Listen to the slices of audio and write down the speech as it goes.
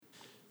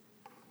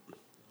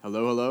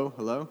Hello, hello,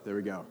 hello. There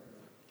we go.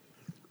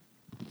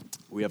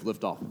 We have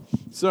liftoff.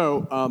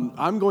 So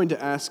I'm going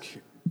to ask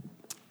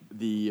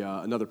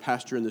another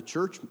pastor in the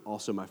church,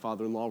 also my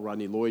father-in-law,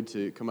 Rodney Lloyd,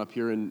 to come up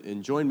here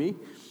and join me.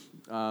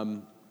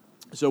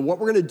 So what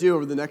we're going to do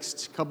over the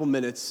next couple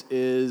minutes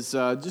is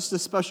just a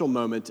special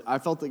moment. I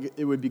felt that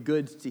it would be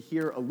good to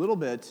hear a little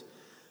bit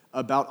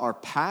about our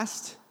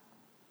past,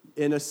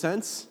 in a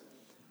sense,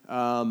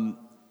 and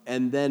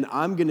then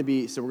we're going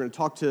to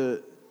talk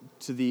to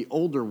the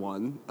older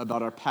one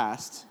about our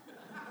past.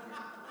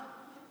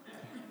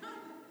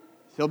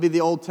 He'll be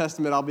the Old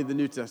Testament, I'll be the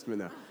New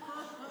Testament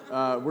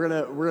now. We're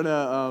gonna.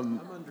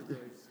 I'm under grace.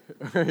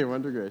 You're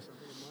under grace.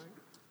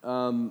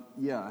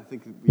 Yeah, I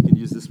think we can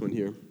use this one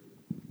here.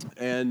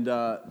 And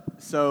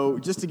so,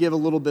 just to give a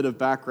little bit of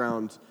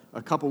background,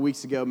 a couple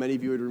weeks ago, many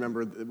of you would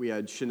remember that we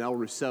had Chanel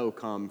Rousseau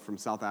come from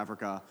South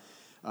Africa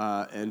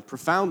and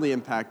profoundly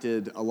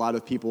impacted a lot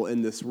of people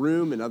in this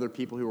room and other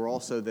people who were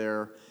also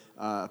there.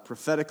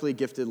 Prophetically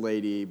gifted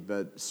lady,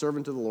 but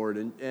servant of the Lord.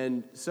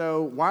 And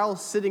so while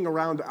sitting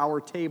around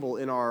our table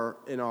in our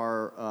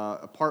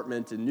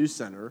apartment in New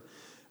Center,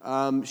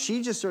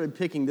 she just started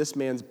picking this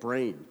man's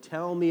brain.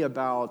 Tell me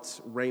about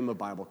Rhema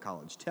Bible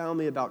College. Tell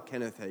me about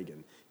Kenneth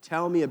Hagin.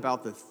 Tell me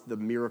about the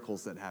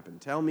miracles that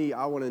happened. Tell me,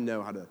 I want to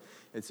know how to.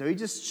 And so he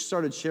just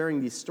started sharing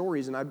these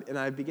stories, and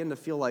I began to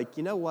feel like,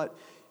 you know what?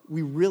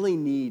 We really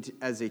need,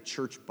 as a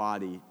church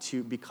body,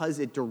 because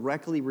it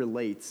directly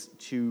relates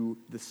to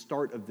the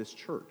start of this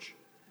church.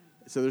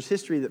 So there's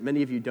history that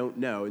many of you don't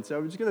know. And so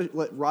I'm just going to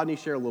let Rodney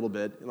share a little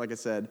bit. And like I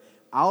said,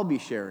 I'll be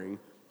sharing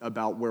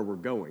about where we're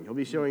going. He'll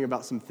be sharing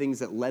about some things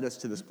that led us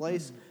to this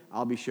place.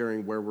 I'll be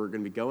sharing where we're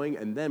going to be going.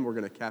 And then we're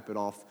going to cap it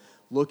off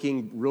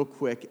looking real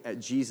quick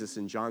at Jesus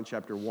in John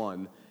chapter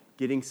 1,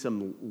 getting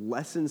some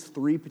lessons,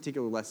 3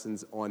 particular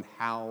lessons on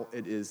how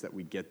it is that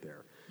we get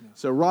there. Yeah.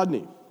 So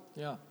Rodney.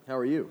 Yeah. How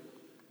are you?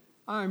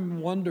 I'm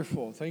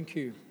wonderful. Thank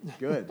you.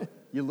 Good.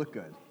 You look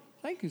good.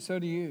 Thank you. So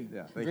do you.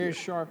 Yeah, thank Very you.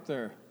 Sharp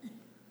there.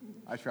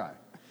 I try.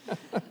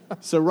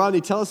 So, Rodney,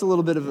 tell us a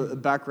little bit of a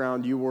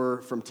background. You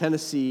were from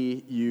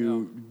Tennessee.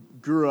 You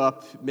grew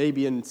up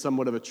maybe in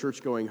somewhat of a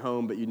church-going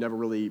home, but you never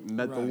really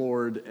met the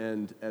Lord.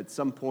 And at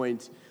some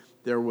point,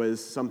 there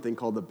was something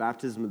called the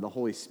baptism of the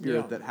Holy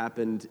Spirit that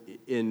happened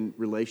in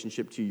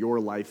relationship to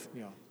your life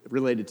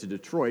related to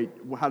Detroit.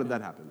 How did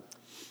that happen?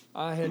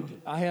 I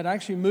had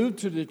actually moved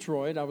to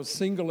Detroit. I was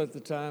single at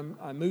the time.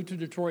 I moved to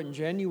Detroit in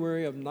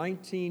January of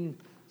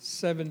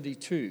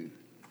 1972.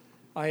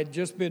 I had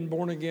just been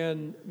born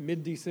again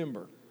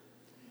mid-December,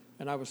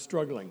 and I was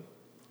struggling,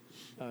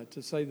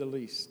 to say the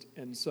least.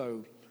 And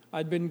so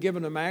I'd been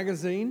given a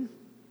magazine,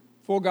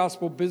 Full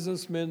Gospel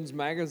Businessmen's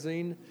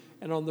Magazine,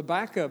 and on the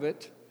back of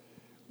it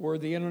were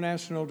the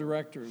international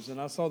directors.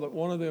 And I saw that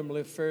one of them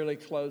lived fairly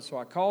close, so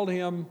I called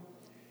him.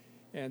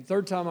 And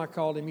third time I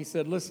called him, he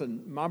said,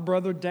 listen, my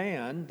brother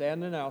Dan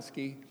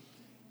Nanowski,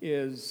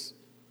 is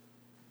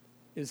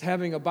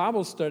having a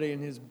Bible study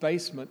in his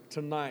basement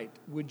tonight.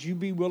 Would you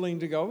be willing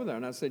to go over there?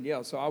 And I said,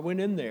 yeah. So I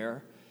went in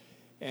there,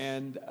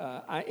 and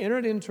I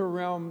entered into a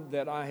realm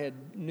that I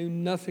knew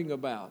nothing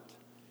about.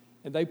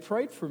 And they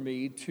prayed for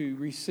me to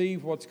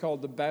receive what's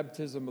called the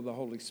baptism of the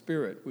Holy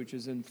Spirit, which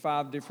is in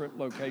 5 different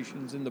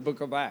locations in the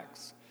book of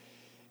Acts.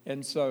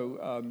 And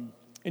so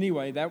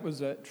anyway, that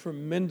was a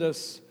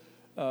tremendous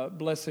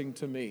blessing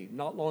to me.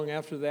 Not long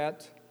after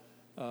that,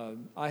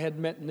 I had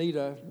met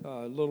Nita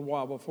a little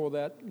while before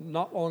that.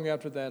 Not long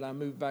after that, I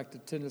moved back to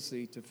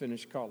Tennessee to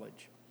finish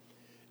college.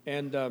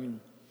 And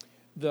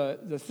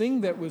the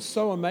thing that was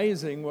so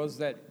amazing was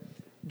that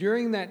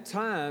during that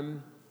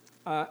time,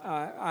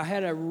 I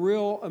had a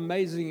real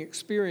amazing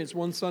experience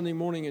one Sunday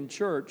morning in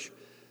church.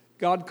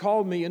 God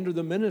called me into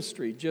the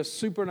ministry just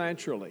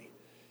supernaturally.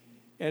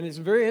 And it's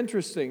very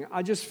interesting.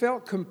 I just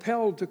felt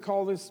compelled to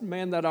call this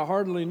man that I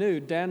hardly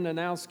knew, Dan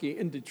Nanowski,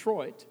 in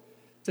Detroit,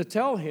 to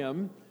tell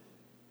him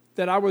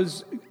that I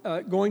was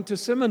going to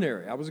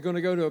seminary. I was going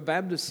to go to a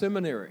Baptist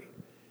seminary.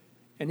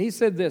 And he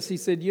said this. He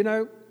said, you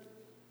know,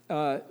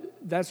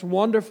 that's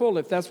wonderful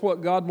if that's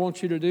what God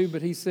wants you to do.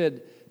 But he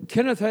said,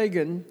 Kenneth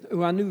Hagin,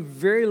 who I knew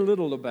very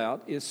little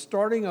about, is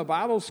starting a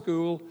Bible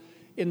school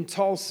in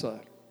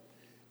Tulsa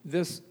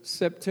this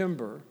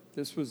September.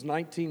 This was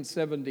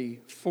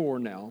 1974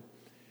 now.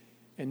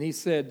 And he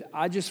said,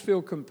 I just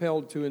feel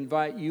compelled to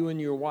invite you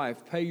and your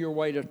wife, pay your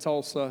way to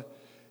Tulsa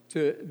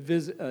to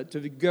visit,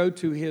 to go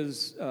to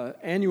his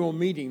annual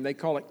meeting. They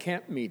call it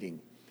camp meeting.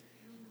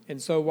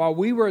 And so while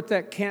we were at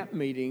that camp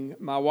meeting,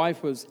 my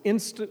wife was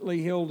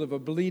instantly healed of a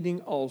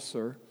bleeding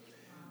ulcer.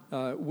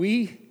 I'll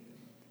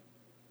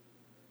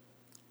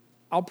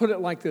put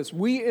it like this.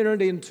 We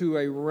entered into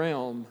a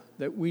realm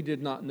that we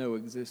did not know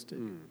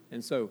existed.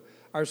 And so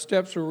our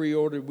steps were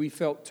reordered. We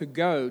felt to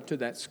go to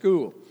that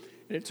school.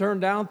 And it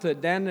turned out that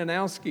Dan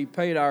Nanowski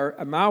paid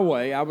my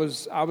way. I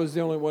was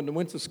the only one that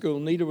went to school.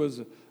 Nita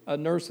was a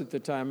nurse at the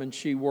time, and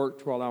she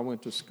worked while I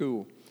went to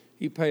school.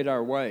 He paid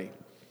our way.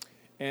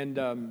 And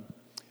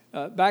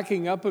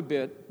backing up a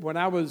bit, when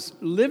I was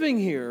living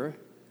here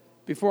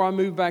before I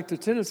moved back to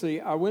Tennessee,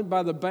 I went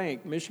by the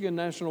bank, Michigan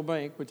National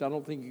Bank, which I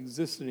don't think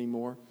exists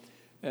anymore,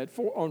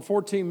 on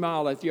 14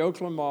 Mile at the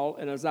Oakland Mall.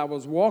 And as I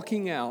was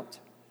walking out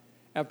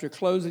after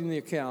closing the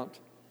account,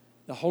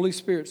 the Holy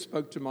Spirit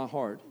spoke to my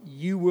heart,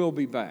 "You will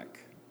be back."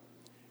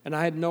 And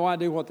I had no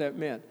idea what that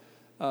meant.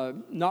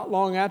 Not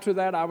long after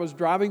that, I was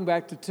driving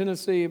back to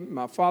Tennessee.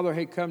 My father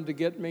had come to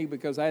get me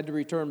because I had to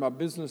return my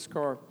business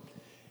car.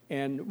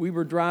 And we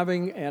were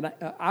driving, and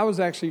I was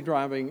actually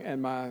driving,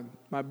 and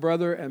my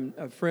brother and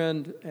a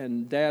friend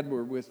and dad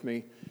were with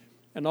me.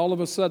 And all of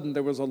a sudden,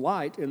 there was a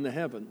light in the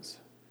heavens.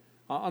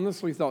 I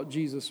honestly thought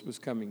Jesus was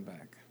coming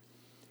back.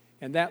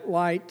 And that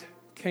light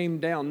came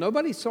down.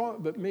 Nobody saw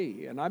it but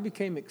me, and I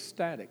became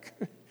ecstatic.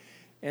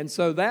 And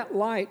so that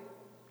light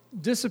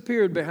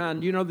disappeared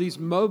behind, these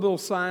mobile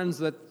signs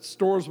that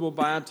stores will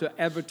buy to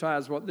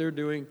advertise what they're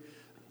doing,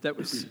 that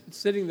was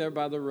sitting there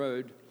by the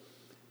road.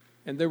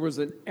 And there was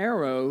an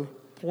arrow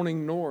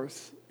pointing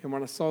north. And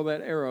when I saw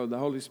that arrow, the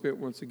Holy Spirit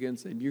once again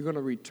said, "You're going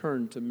to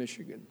return to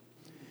Michigan."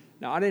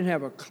 Now, I didn't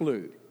have a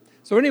clue.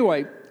 So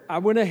anyway, I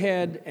went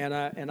ahead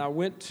and I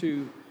went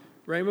to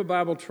Rhema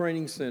Bible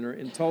Training Center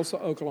in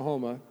Tulsa,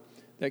 Oklahoma,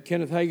 that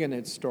Kenneth Hagin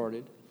had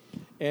started.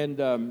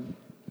 And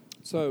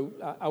so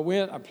I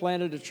went, I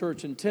planted a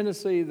church in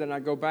Tennessee. Then I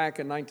go back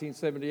in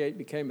 1978,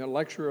 became a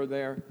lecturer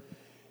there.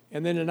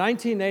 And then in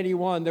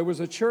 1981, there was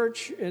a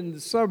church in the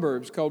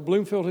suburbs called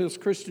Bloomfield Hills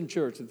Christian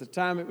Church. At the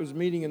time, it was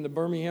meeting in the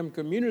Birmingham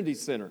Community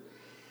Center.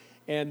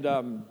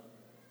 And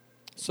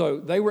so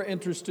they were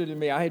interested in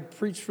me. I had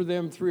preached for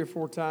them 3 or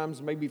 4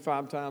 times, maybe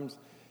 5 times,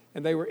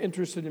 and they were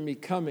interested in me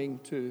coming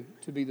to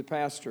be the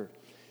pastor.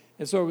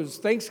 And so it was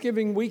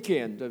Thanksgiving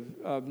weekend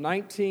of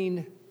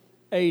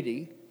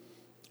 1980,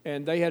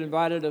 and they had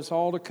invited us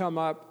all to come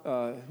up.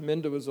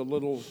 Minda was a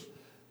little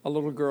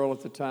girl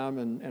at the time,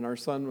 and our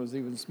son was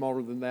even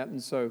smaller than that.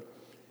 And so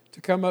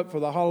to come up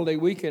for the holiday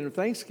weekend of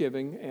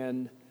Thanksgiving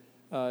and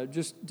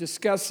just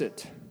discuss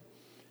it.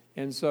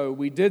 And so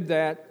we did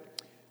that.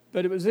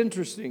 But it was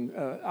interesting.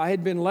 I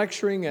had been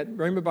lecturing at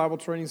Rhema Bible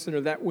Training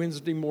Center that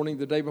Wednesday morning,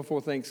 the day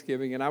before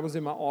Thanksgiving, and I was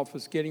in my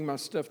office getting my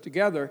stuff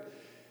together.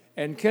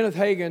 And Kenneth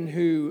Hagin,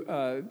 who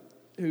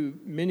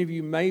many of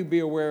you may be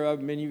aware of,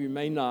 many of you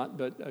may not,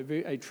 but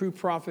a true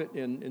prophet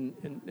in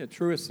a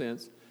truest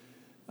sense,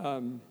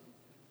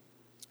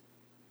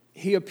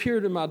 he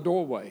appeared in my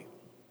doorway,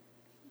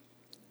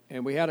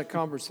 and we had a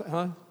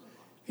conversation.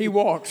 He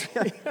walked.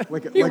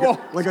 like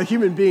a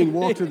human being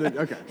walked to the.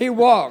 Okay. He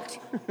walked.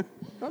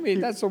 I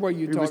mean, that's the way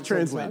you talk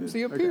sometimes.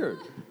 He appeared.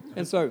 Okay.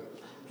 And so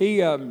he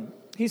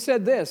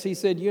said this. He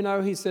said,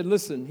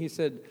 listen, he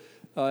said,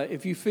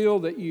 if you feel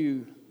that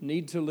you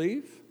need to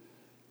leave,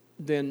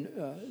 then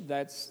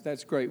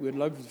that's great. We'd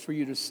love for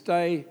you to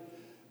stay.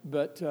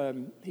 But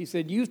he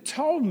said, you've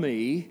told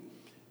me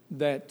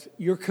that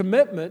your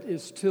commitment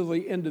is till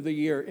the end of the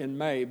year in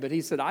May. But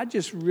he said, I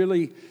just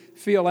really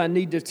feel I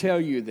need to tell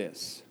you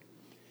this.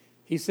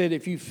 He said,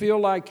 if you feel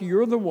like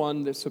you're the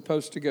one that's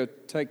supposed to go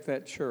take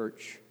that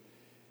church,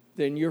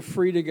 then you're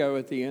free to go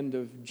at the end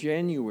of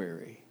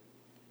January.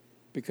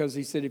 Because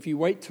he said, if you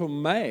wait till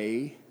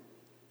May,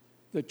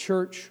 the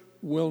church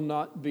will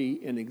not be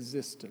in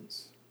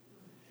existence.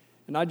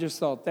 And I just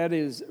thought that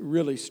is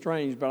really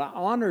strange. But I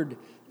honored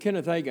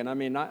Kenneth Hagin. I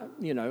mean,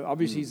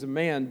 obviously he's a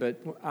man, but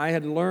I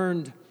had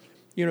learned,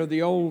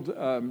 the old,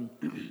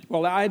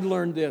 I had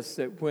learned this,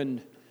 that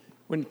when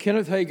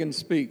Kenneth Hagin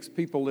speaks,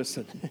 people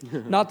listen.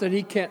 Not that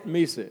he can't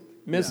miss it,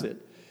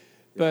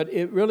 but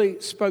it really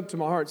spoke to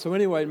my heart. So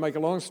anyway, to make a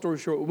long story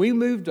short, we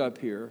moved up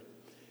here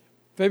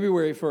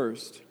February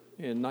 1st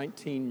in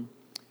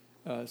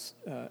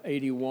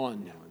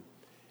 1981.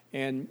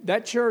 And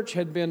that church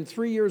had been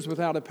 3 years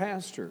without a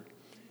pastor.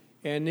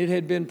 And it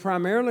had been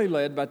primarily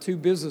led by 2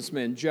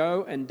 businessmen,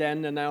 Joe and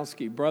Dan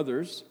Nanowski,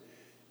 brothers.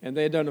 And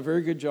they had done a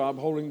very good job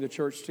holding the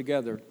church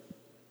together.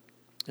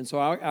 And so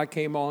I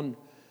came on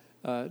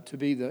to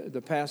be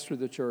the pastor of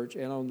the church.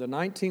 And on the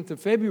 19th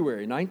of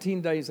February, 19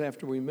 days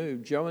after we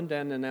moved, Joe and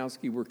Dan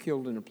Nanowski were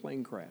killed in a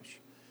plane crash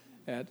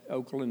at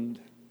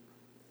Oakland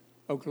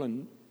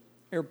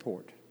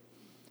Airport.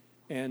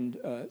 And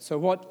so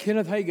what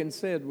Kenneth Hagin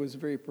said was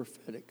very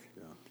prophetic.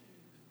 Yeah.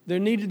 There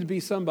needed to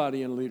be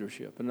somebody in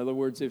leadership. In other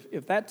words,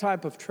 if that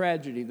type of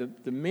tragedy,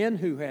 the men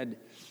who had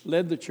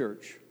led the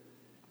church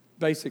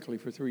basically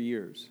for 3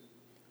 years,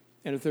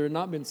 and if there had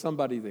not been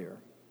somebody there,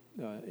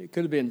 it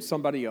could have been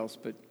somebody else,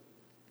 but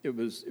it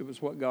was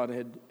what God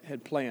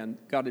had planned.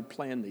 God had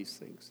planned these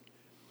things.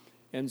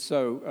 And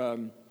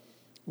so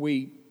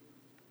we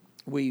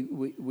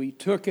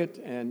took it,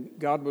 and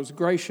God was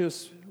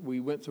gracious. We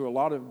went through a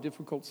lot of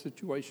difficult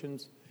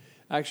situations.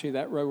 Actually,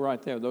 that row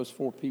right there, those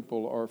 4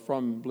 people are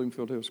from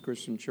Bloomfield Hills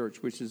Christian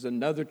Church, which is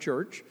another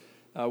church,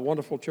 a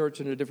wonderful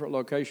church in a different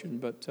location.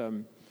 But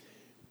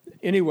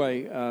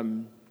anyway,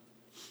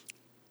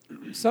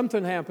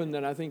 something happened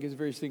that I think is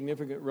very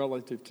significant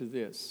relative to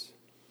this.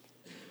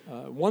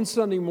 One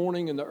Sunday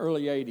morning in the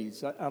early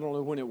 80s, I don't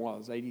know when it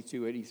was,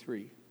 82,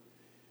 83,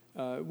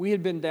 we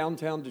had been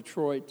downtown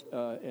Detroit,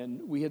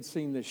 and we had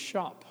seen this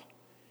shop.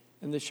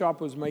 And the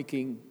shop was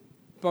making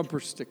bumper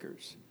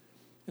stickers.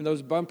 And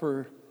those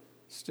bumper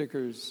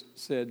stickers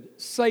said,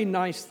 "Say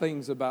nice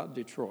things about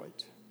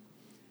Detroit."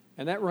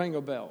 And that rang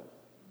a bell.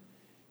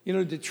 You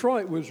know,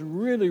 Detroit was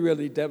really,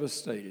 really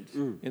devastated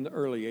in the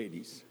early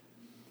 80s,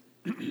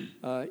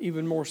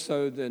 even more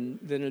so than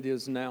it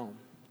is now.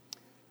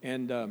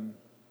 And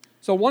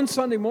so one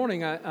Sunday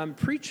morning, I'm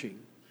preaching,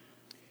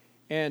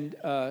 and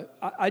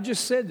I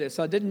just said this.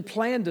 I didn't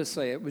plan to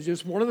say it. It was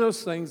just one of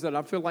those things that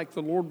I feel like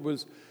the Lord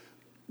was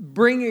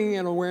bringing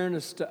an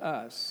awareness to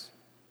us.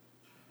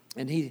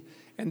 And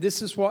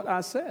this is what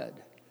I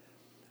said.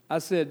 I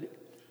said,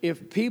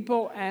 if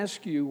people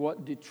ask you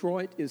what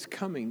Detroit is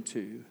coming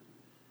to,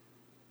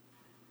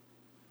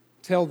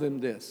 tell them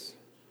this: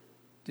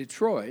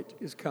 Detroit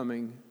is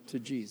coming to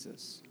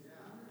Jesus.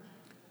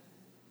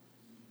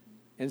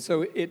 And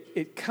so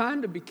it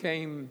kind of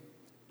became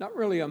not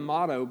really a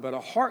motto, but a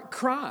heart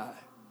cry.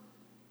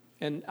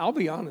 And I'll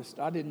be honest,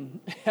 I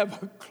didn't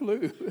have a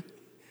clue.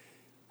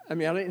 I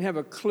didn't have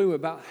a clue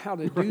about how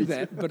to do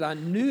that, but I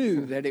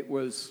knew that it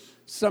was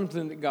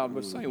something that God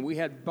was saying. We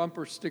had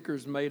bumper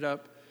stickers made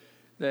up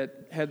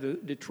that had the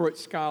Detroit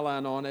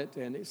skyline on it,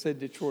 and it said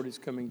Detroit is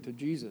coming to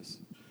Jesus.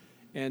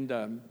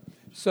 And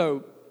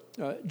so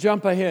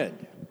jump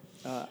ahead.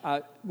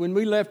 When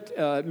we left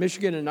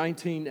Michigan in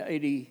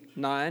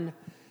 1989,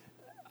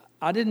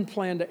 I didn't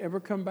plan to ever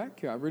come back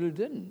here. I really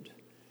didn't.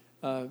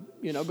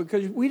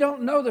 Because we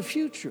don't know the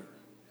future.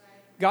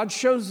 God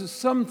shows us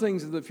some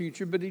things of the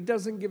future, but he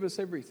doesn't give us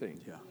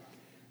everything. Yeah.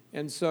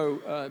 And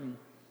so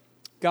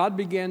God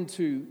began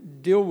to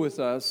deal with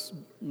us,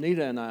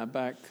 Nita and I,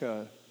 back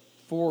 4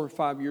 or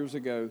 5 years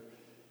ago,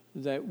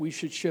 that we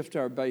should shift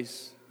our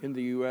base in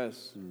the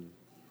U.S.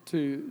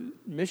 to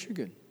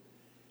Michigan.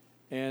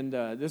 And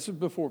this was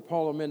before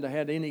Paul and Minda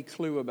had any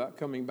clue about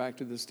coming back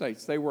to the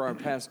States. They were our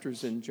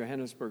pastors in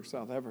Johannesburg,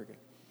 South Africa.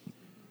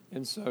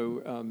 And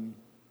so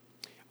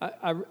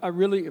I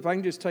really, if I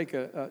can just take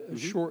a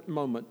short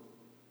moment,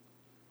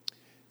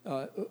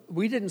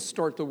 we didn't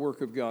start the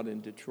work of God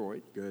in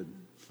Detroit. Good.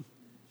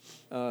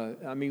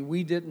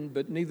 We didn't,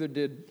 but neither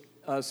did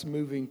us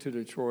moving to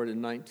Detroit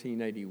in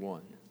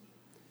 1981.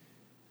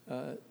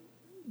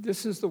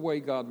 This is the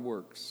way God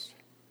works.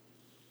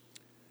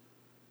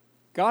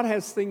 God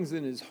has things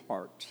in his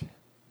heart,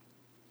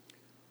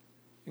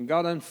 and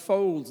God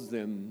unfolds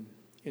them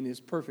in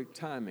his perfect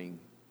timing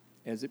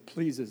as it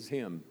pleases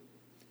him.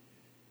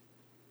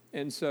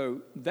 And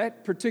so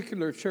that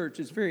particular church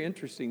is very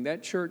interesting.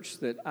 That church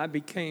that I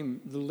became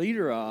the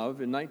leader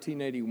of in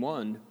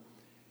 1981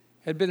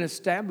 had been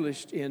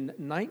established in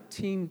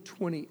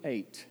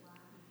 1928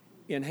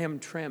 in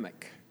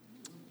Hamtramck.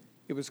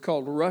 It was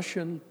called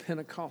Russian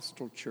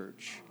Pentecostal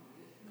Church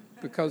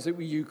because it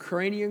was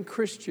Ukrainian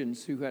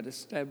Christians who had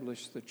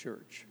established the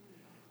church.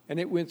 And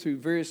it went through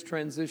various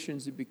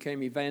transitions. It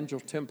became Evangel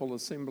Temple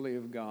Assembly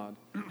of God.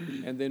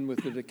 And then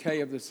with the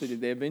decay of the city,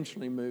 they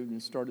eventually moved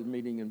and started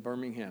meeting in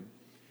Birmingham.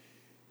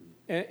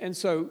 And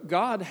so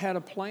God had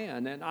a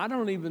plan. And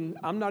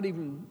I'm not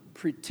even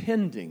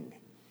pretending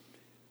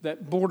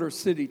that Border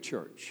City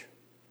Church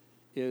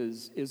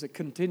is a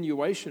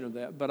continuation of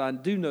that. But I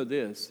do know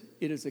this: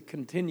 it is a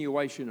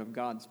continuation of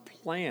God's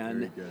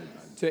plan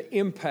to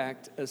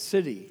impact a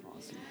city.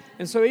 Awesome.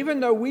 And so even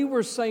though we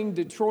were saying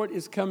Detroit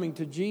is coming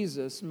to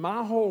Jesus,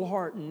 my whole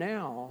heart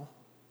now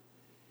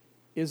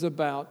is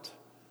about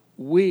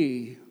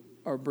we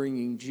are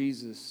bringing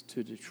Jesus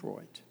to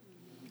Detroit.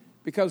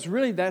 Because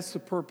really that's the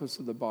purpose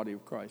of the body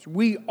of Christ.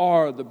 We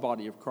are the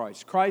body of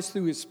Christ. Christ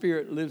through his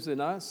Spirit lives in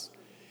us.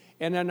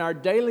 And in our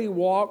daily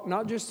walk,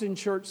 not just in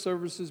church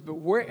services, but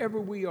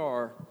wherever we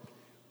are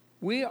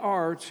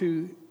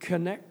to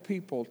connect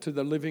people to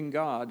the living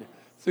God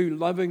through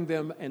loving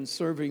them and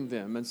serving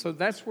them. And so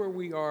that's where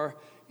we are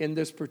in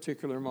this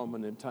particular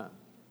moment in time.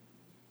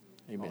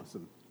 Amen.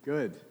 Awesome.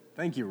 Good.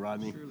 Thank you,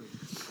 Rodney. Truly.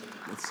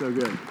 That's so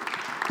good.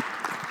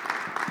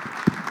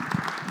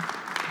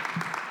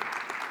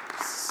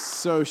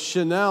 So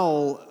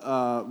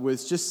Chanel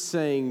was just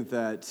saying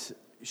that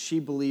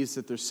she believes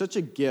that there's such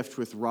a gift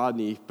with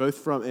Rodney,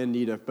 and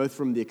Nita, both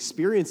from the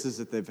experiences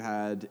that they've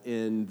had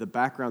in the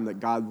background that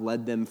God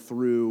led them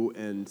through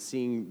and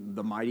seeing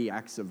the mighty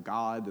acts of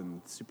God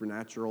and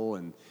supernatural,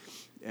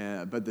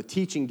 but the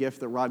teaching gift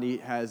that Rodney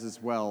has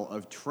as well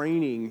of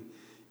training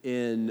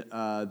in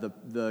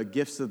the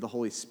gifts of the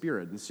Holy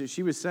Spirit. And so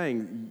she was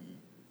saying,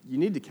 you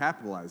need to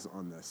capitalize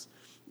on this.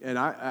 And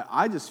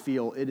I just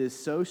feel it is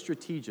so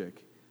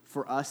strategic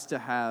for us to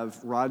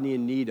have Rodney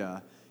and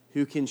Nita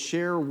who can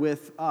share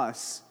with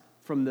us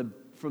from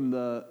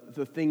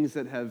the things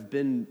that have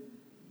been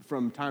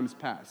from times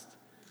past,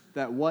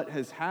 that what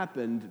has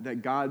happened,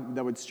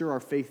 that would stir our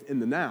faith in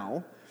the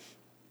now,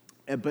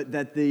 but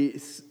that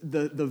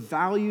the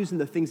values and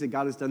the things that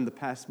God has done in the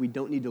past, we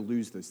don't need to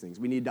lose those things.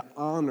 We need to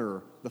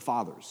honor the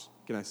fathers,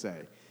 can I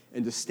say,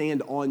 and to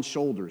stand on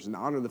shoulders and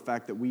honor the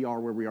fact that we are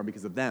where we are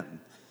because of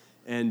them,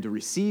 and to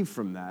receive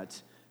from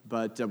that.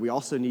 But we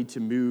also need to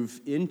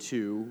move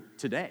into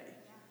today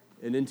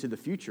and into the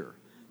future.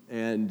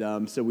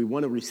 And so we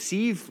want to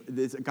receive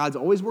this. God's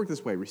always worked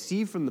this way: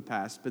 receive from the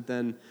past, but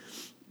then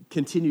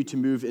continue to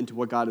move into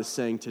what God is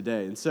saying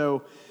today. And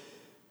so,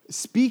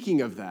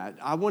 speaking of that,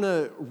 I want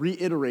to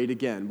reiterate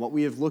again what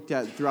we have looked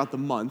at throughout the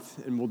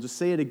month, and we'll just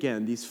say it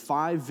again, these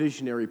 5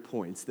 visionary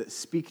points that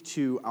speak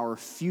to our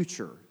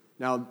future.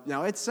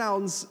 Now it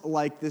sounds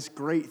like this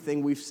great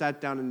thing we've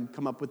sat down and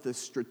come up with this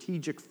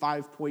strategic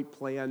 5-point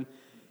plan.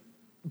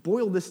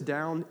 Boil this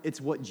down,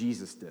 it's what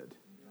Jesus did.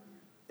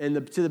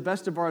 And to the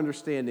best of our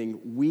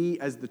understanding, we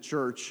as the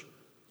church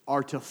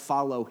are to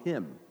follow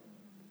him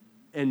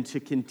and to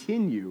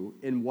continue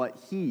in what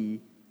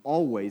he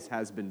always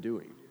has been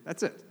doing.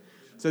 That's it.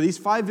 So these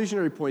 5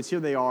 visionary points, here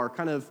they are,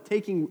 kind of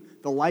taking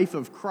the life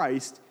of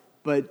Christ,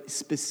 but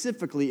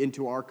specifically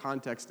into our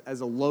context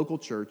as a local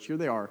church. Here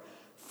they are.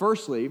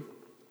 Firstly,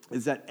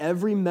 is that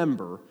every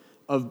member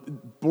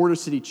of Border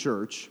City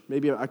Church,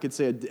 maybe I could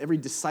say every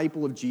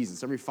disciple of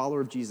Jesus, every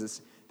follower of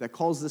Jesus that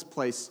calls this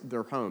place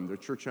their home, their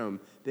church home,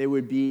 they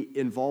would be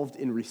involved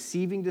in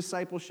receiving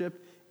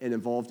discipleship and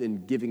involved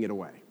in giving it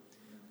away.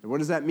 And what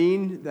does that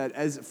mean? That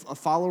as a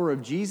follower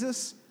of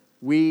Jesus,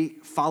 we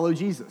follow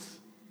Jesus.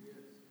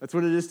 That's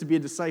what it is to be a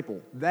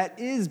disciple. That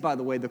is, by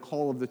the way, the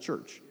call of the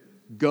church.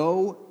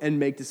 Go and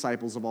make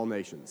disciples of all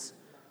nations.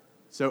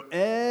 So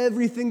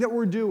everything that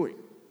we're doing,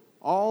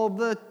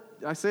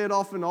 I say it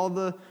often, all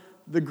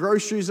the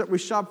groceries that we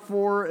shop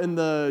for and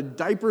the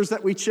diapers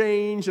that we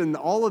change and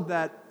all of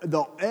that,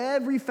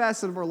 every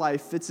facet of our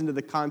life fits into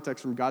the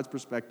context from God's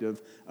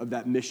perspective of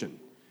that mission.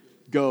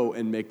 Go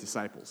and make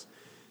disciples.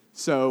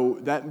 So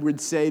that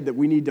would say that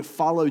we need to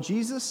follow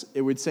Jesus.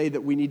 It would say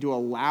that we need to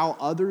allow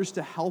others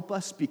to help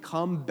us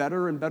become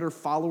better and better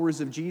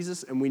followers of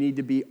Jesus, and we need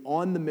to be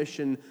on the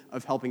mission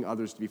of helping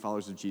others to be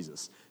followers of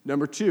Jesus.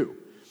 Number 2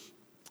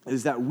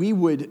 is that we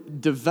would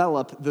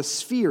develop the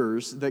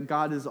spheres that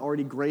God has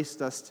already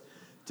graced us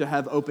to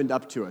have opened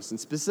up to us. And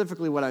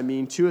specifically what I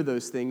mean, 2 of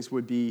those things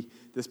would be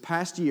this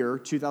past year,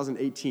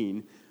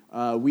 2018,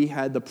 we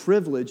had the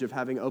privilege of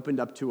having opened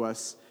up to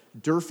us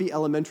Durfee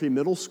Elementary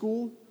Middle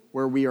School,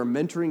 where we are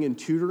mentoring and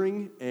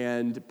tutoring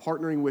and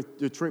partnering with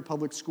Detroit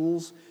Public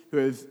Schools,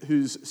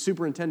 whose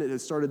superintendent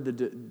has started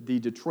the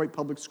Detroit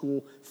Public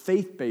School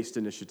Faith-Based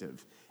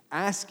Initiative,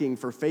 asking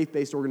for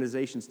faith-based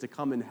organizations to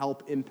come and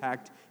help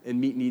impact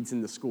and meet needs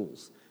in the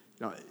schools.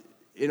 Now,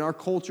 in our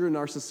culture, in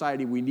our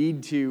society, we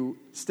need to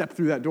step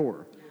through that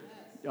door.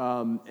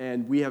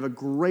 And we have a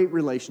great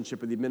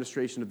relationship with the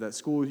administration of that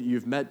school.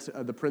 You've met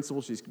the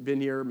principal. She's been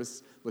here,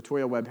 Miss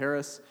LaToya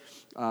Webb-Harris.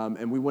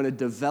 And we want to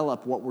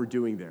develop what we're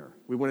doing there.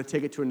 We want to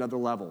take it to another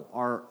level.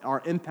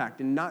 Our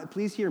impact, and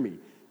please hear me,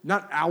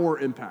 not our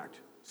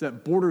impact, so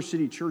that Border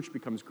City Church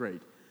becomes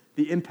great.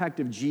 The impact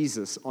of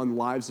Jesus on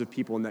lives of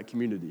people in that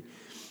community.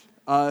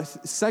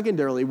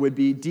 Secondarily would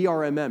be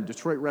DRMM,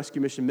 Detroit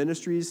Rescue Mission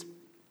Ministries.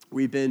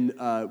 We've been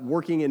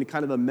working in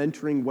kind of a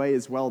mentoring way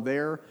as well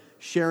there,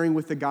 sharing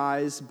with the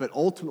guys, but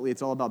ultimately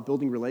it's all about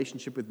building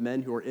relationship with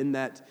men who are in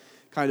that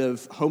kind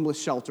of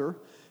homeless shelter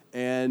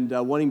and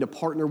wanting to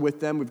partner with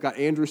them. We've got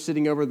Andrew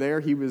sitting over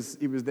there. He was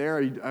there.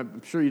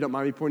 I'm sure you don't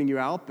mind me pointing you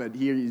out, but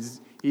he's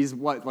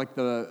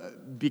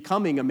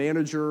becoming a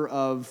manager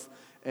of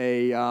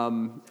a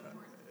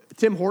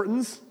Tim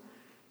Hortons,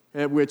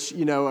 which,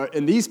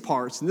 in these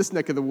parts, in this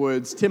neck of the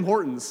woods, Tim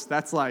Hortons,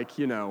 that's like,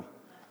 you've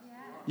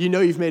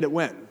made it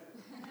when.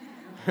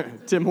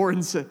 Tim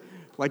Hortons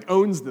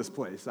owns this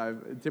place.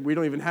 We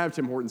don't even have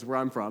Tim Hortons where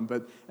I'm from.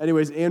 But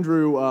anyways,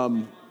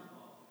 Andrew,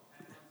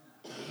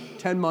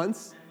 10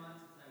 months.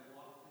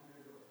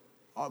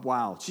 Oh,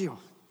 wow. Gee,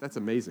 that's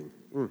amazing.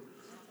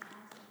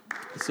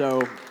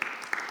 So,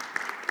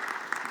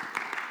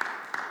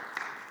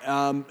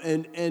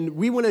 and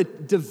we want to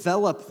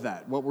develop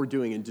that, what we're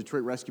doing in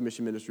Detroit Rescue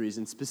Mission Ministries,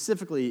 and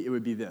specifically it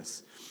would be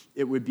this.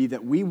 It would be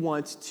that we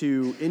want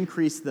to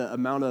increase the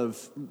amount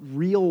of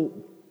real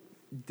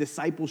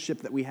discipleship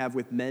that we have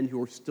with men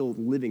who are still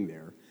living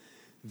there,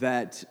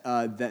 that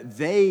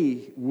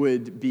they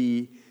would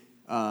be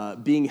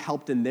being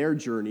helped in their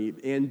journey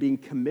and being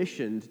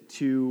commissioned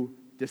to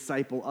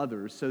disciple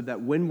others, so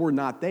that when we're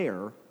not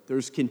there,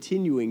 there's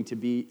continuing to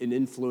be an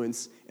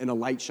influence and a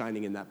light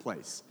shining in that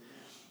place.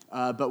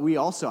 But we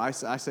also, I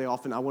say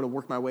often, I want to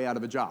work my way out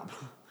of a job.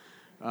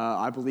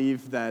 I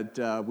believe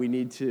that we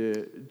need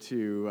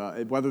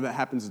to whether that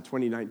happens in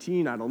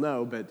 2019, I don't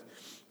know, but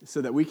so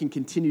that we can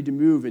continue to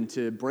move and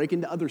to break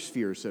into other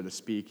spheres, so to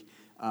speak,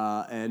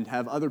 and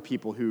have other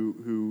people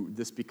who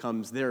this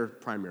becomes their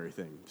primary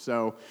thing.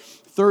 So,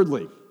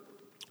 thirdly,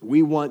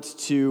 we want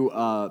to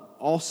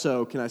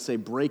also,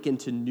 break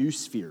into new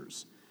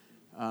spheres.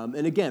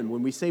 And again,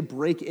 when we say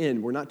break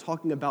in, we're not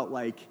talking about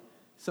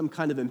some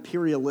kind of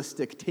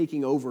imperialistic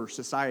taking over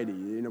society.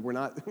 We're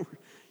not,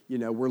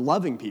 we're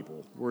loving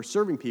people, we're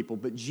serving people,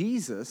 but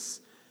Jesus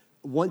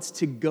wants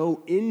to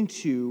go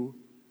into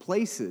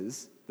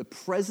places, the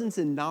presence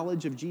and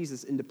knowledge of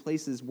Jesus into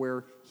places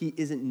where he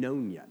isn't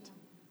known yet.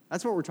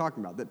 That's what we're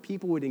talking about, that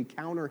people would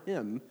encounter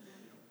him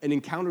and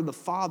encounter the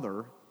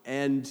Father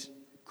and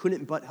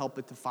couldn't but help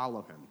but to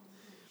follow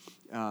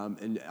him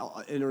and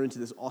enter into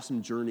this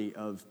awesome journey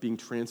of being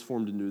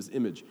transformed into his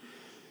image.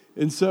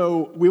 And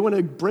so we want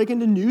to break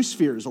into new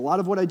spheres. A lot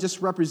of what I just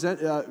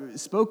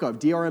spoke of,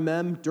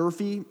 DRMM,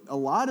 Durfee, a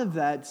lot of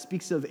that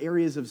speaks of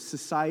areas of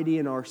society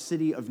in our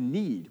city of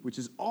need, which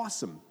is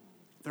awesome.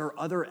 There are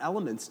other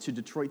elements to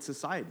Detroit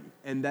society,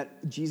 and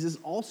that Jesus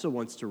also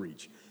wants to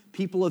reach.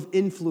 People of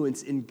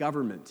influence in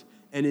government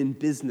and in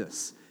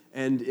business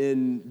and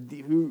in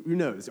the, who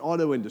knows,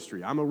 auto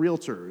industry. I'm a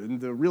realtor, in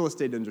the real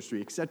estate industry,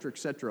 et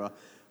cetera,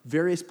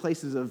 various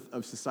places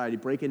of society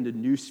break into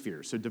new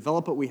spheres. So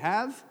develop what we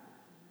have,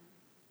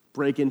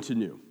 break into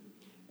new.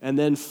 And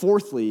then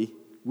fourthly,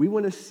 we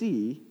want to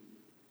see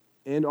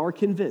and are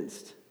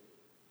convinced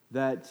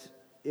that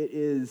it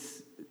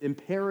is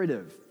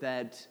imperative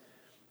that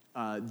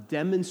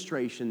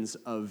demonstrations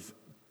of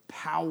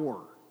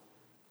power,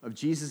 of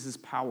Jesus'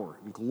 power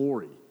and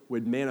glory,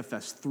 would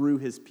manifest through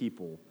his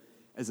people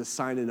as a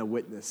sign and a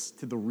witness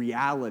to the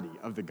reality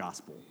of the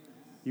gospel.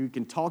 You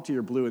can talk to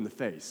your blue in the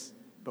face,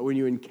 but when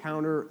you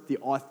encounter the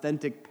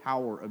authentic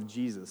power of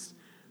Jesus,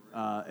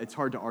 it's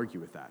hard to argue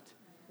with that.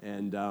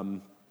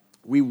 And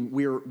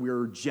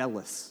we're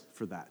jealous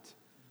for that,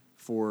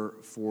 for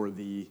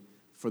the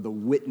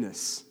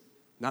witness,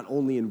 not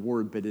only in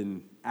word but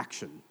in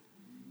action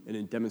and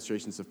in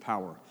demonstrations of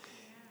power.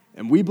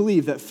 And we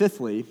believe that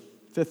fifthly,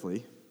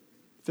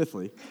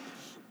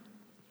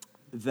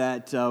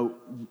 that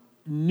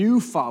new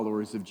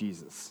followers of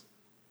Jesus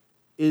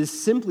is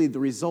simply the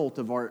result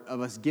of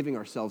us giving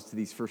ourselves to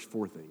these first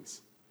four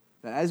things.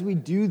 That as we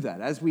do that,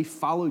 as we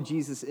follow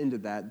Jesus into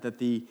that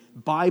the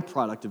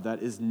byproduct of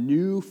that is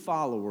new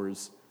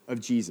followers of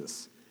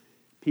Jesus.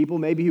 People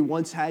maybe who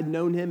once had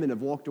known him and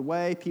have walked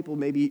away. People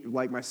maybe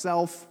like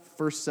myself,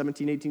 first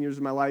 17, 18 years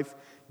of my life,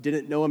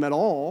 didn't know him at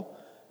all,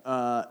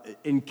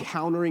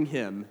 encountering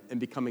him and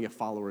becoming a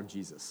follower of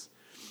Jesus.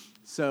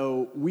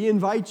 So we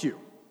invite you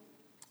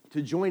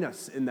to join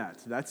us in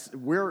that.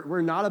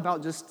 We're not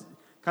about just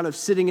kind of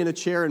sitting in a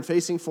chair and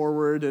facing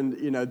forward, and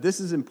this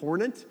is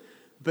important,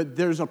 but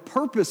there's a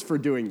purpose for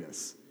doing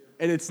this.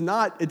 And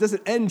it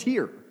doesn't end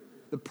here.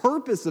 The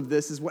purpose of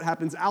this is what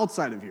happens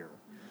outside of here.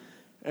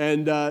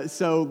 And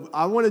so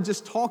I want to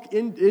just talk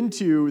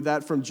into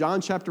that from John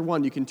chapter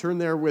 1. You can turn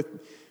there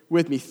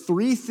with me.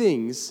 3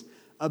 things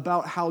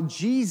about how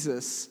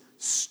Jesus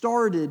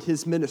started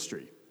his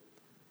ministry.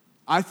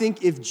 I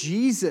think if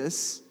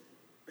Jesus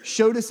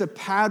showed us a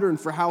pattern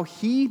for how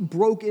he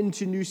broke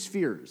into new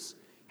spheres,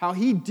 how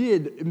he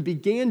did and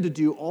began to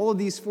do all of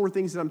these 4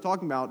 things that I'm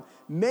talking about,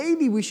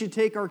 maybe we should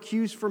take our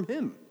cues from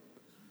him.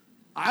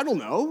 I don't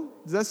know.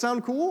 Does that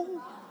sound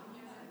cool?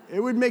 It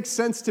would make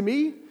sense to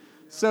me.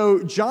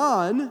 So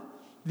John,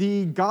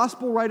 the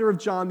gospel writer of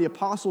John, the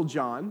apostle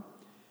John,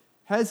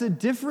 has a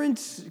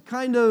different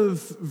kind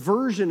of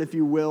version, if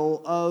you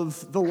will,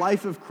 of the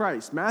life of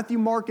Christ. Matthew,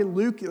 Mark, and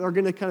Luke are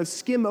going to kind of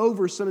skim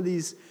over some of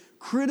these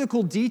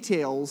critical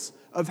details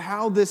of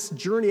how this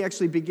journey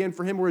actually began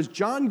for him, whereas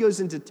John goes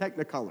into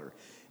technicolor.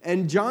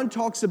 And John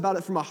talks about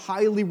it from a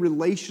highly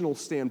relational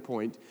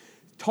standpoint,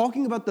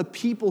 talking about the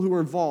people who were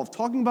involved,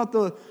 talking about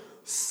the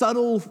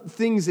subtle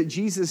things that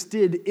Jesus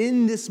did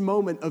in this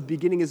moment of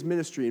beginning his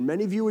ministry. And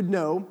many of you would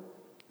know,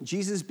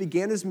 Jesus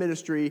began his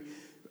ministry.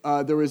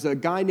 There was a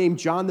guy named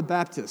John the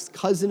Baptist,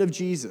 cousin of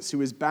Jesus, who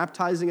was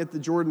baptizing at the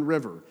Jordan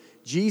River.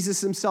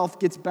 Jesus himself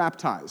gets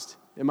baptized.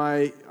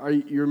 Are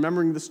you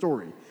remembering the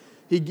story?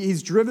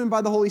 He's driven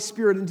by the Holy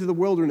Spirit into the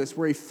wilderness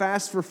where he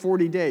fasts for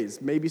 40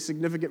 days. Maybe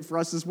significant for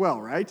us as well,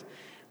 right?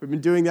 We've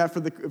been doing that for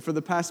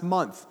the past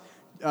month.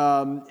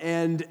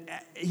 And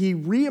he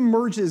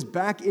reemerges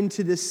back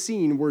into this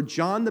scene where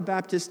John the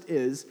Baptist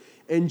is.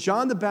 And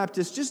John the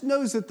Baptist just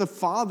knows that the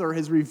Father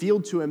has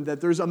revealed to him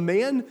that there's a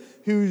man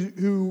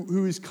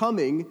who's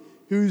coming,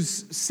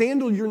 whose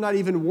sandal you're not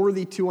even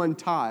worthy to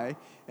untie.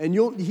 And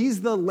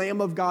he's the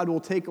Lamb of God who will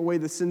take away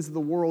the sins of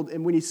the world.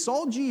 And when he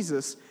saw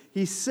Jesus,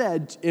 he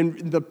said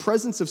in the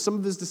presence of some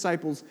of his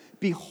disciples,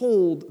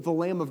 "Behold, the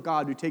Lamb of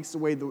God who takes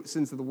away the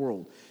sins of the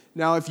world."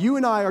 Now, if you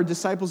and I are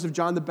disciples of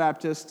John the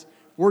Baptist,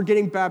 we're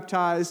getting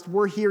baptized,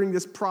 we're hearing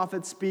this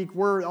prophet speak,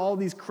 all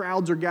these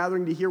crowds are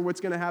gathering to hear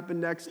what's going to happen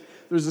next.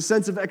 There's a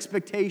sense of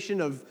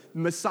expectation of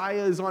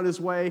Messiah is on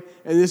his way,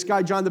 and this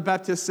guy, John the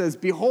Baptist, says,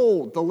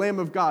 "Behold, the Lamb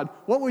of God."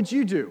 What would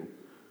you do?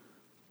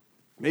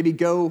 Maybe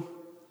go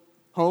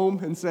home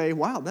and say,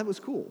 "Wow, that was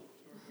cool."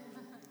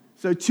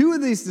 So 2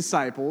 of these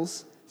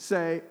disciples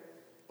say,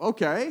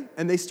 "Okay,"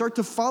 and they start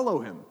to follow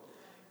him.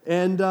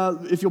 And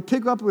if you'll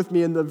pick up with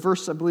me in the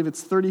verse, I believe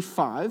it's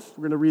 35.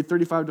 We're going to read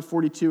 35 to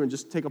 42 and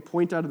just take a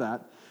point out of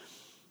that.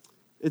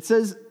 It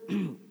says,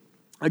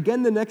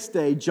 "Again the next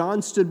day,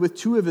 John stood with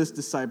 2 of his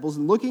disciples,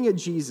 and looking at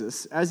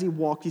Jesus as he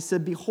walked, he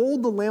said,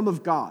 'Behold the Lamb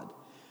of God.'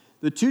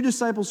 The 2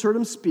 disciples heard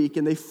him speak,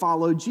 and they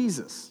followed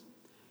Jesus.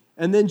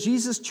 And then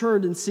Jesus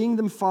turned, and seeing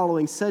them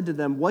following, said to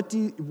them, 'What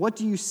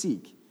do you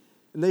seek?'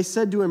 And they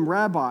said to him,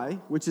 'Rabbi,'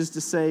 which is to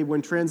say,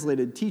 when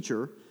translated,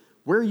 'Teacher,'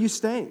 'where are you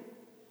staying?'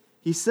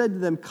 He said to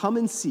them, 'Come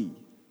and see.'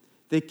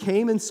 They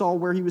came and saw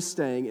where he was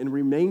staying and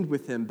remained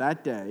with him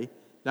that day.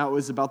 Now it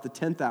was about the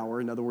 10th hour,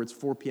 in other words,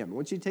 4 p.m. I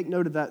want you to take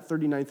note of that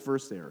 39th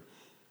verse there.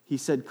 he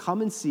said,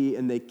 "Come and see,"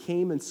 and they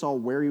came and saw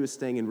where he was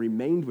staying and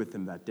remained with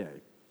him that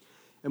day.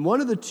 And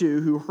one of the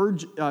two who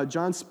heard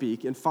John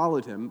speak and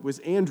followed him was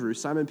Andrew,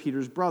 Simon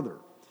Peter's brother.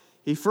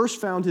 He first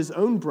found his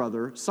own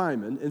brother,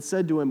 Simon, and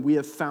said to him, "We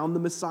have found the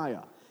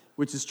Messiah,"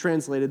 which is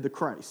translated the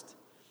Christ.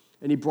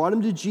 And he brought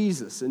him to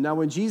Jesus. And now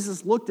when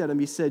Jesus looked at him,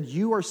 he said,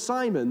 "You are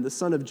Simon, the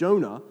son of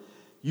Jonah.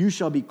 You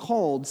shall be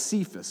called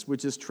Cephas,"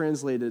 which is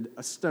translated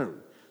a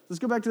stone. Let's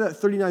go back to that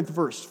 39th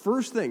verse.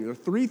 First thing, there are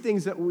three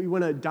things that we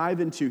want to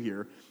dive into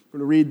here. We're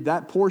going to read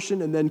that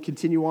portion and then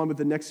continue on with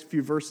the next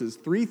few verses.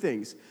 Three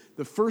things.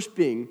 The first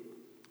being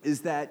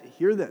is that,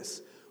 hear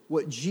this,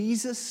 what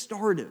Jesus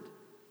started,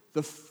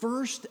 the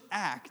first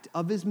act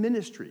of his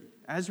ministry,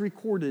 as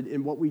recorded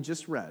in what we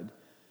just read,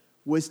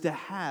 was to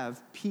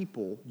have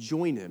people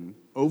join him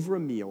over a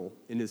meal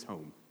in his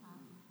home.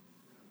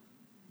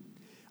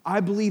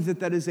 I believe that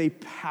that is a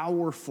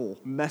powerful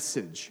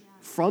message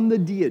from the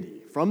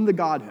deity, from the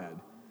Godhead,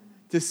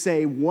 to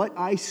say what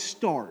I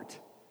start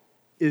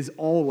is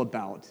all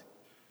about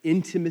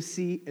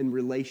intimacy and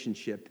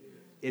relationship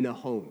in a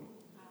home.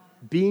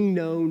 Being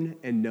known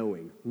and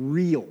knowing,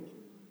 real.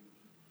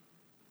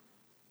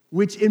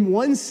 Which in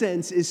one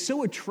sense is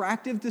so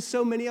attractive to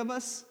so many of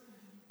us,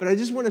 but I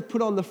just want to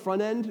put on the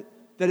front end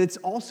that it's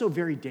also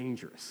very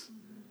dangerous.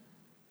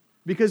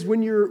 Because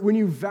when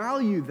you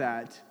value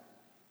that,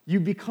 you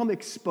become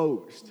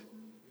exposed.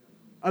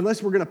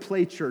 Unless we're going to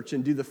play church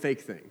and do the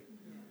fake thing.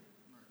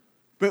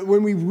 But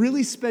when we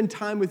really spend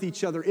time with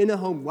each other in a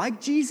home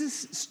like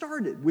Jesus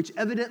started, which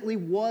evidently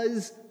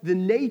was the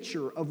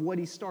nature of what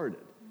he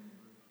started,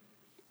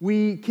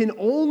 we can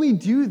only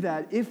do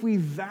that if we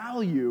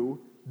value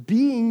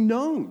being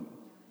known.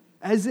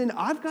 As in,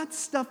 I've got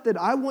stuff that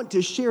I want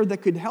to share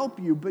that could help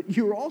you, but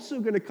you're also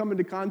going to come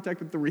into contact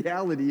with the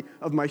reality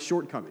of my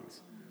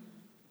shortcomings.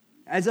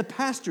 As a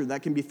pastor,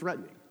 that can be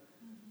threatening.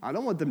 I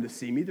don't want them to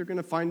see me. They're going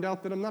to find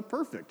out that I'm not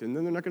perfect, and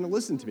then they're not going to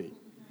listen to me.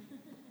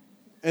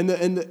 And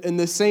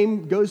the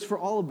same goes for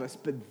all of us,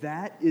 but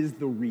that is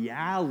the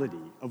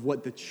reality of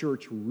what the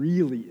church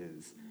really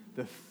is.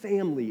 The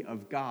family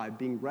of God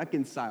being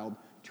reconciled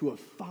to a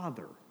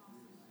father,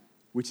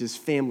 which is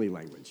family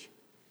language.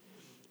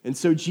 And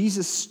so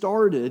Jesus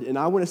started, and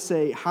I want to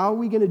say, how are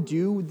we going to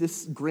do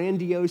this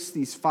grandiose,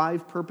 these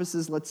 5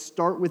 purposes? Let's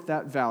start with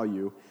that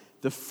value.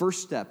 The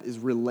first step is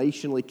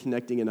relationally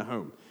connecting in a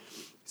home.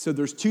 So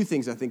there's 2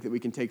 things I think that we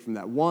can take from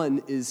that.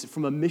 One is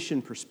from a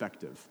mission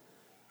perspective.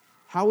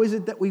 How is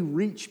it that we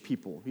reach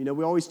people? You know,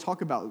 we always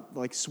talk about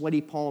like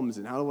sweaty palms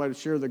and how do I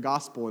share the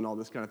gospel and all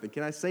this kind of thing.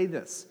 Can I say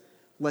this?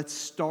 Let's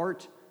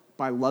start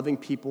by loving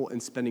people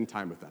and spending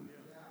time with them.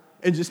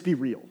 And just be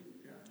real.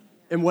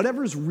 And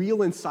whatever's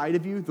real inside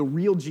of you, the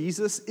real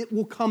Jesus, it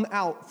will come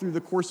out through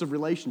the course of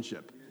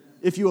relationship.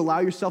 If you allow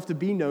yourself to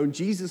be known,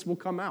 Jesus will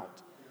come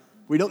out.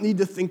 We don't need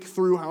to think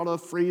through how to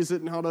phrase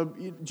it and how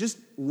to just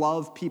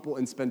love people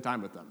and spend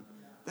time with them.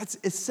 That's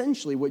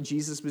essentially what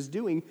Jesus was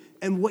doing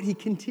and what he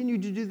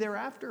continued to do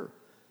thereafter.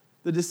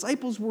 The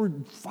disciples were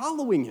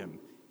following him,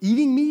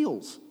 eating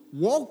meals,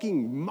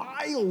 walking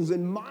miles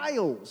and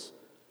miles.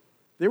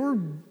 They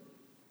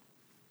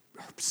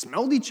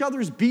smelled each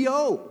other's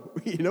BO.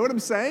 You know what I'm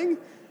saying?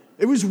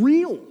 It was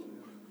real.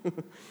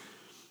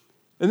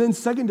 And then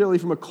secondarily,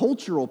 from a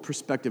cultural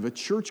perspective, a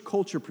church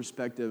culture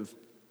perspective,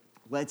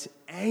 let's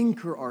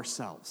anchor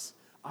ourselves.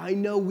 I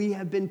know we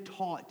have been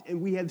taught and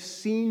we have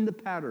seen the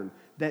pattern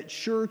that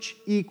church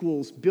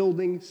equals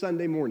building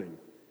Sunday morning.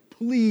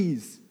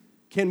 Please,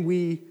 can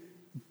we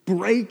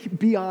break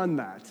beyond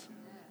that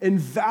and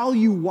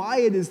value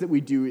why it is that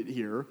we do it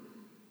here?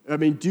 I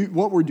mean, do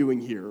what we're doing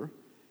here.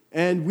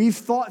 And we've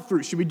thought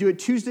through, should we do it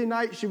Tuesday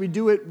night? Should we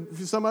do it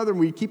for some other? And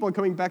we keep on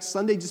coming back.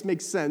 Sunday just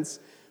makes sense.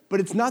 But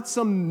it's not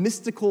some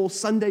mystical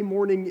Sunday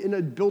morning in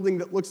a building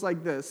that looks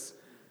like this.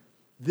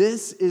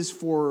 This is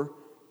for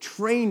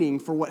training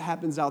for what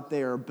happens out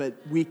there, but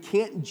we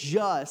can't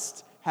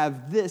just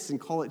have this and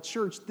call it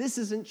church. This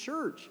isn't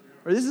church,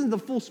 or this isn't the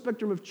full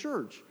spectrum of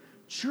church.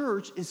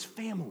 Church is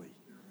family.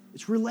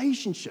 It's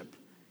relationship.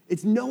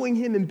 It's knowing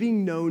him and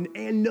being known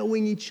and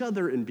knowing each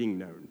other and being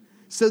known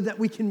so that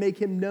we can make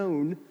him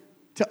known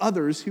to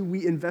others who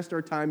we invest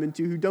our time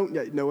into who don't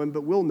yet know him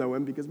but will know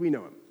him because we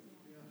know him.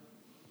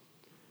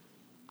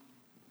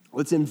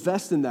 Let's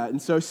invest in that.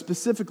 And so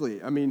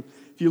specifically, I mean,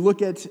 if you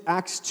look at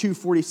Acts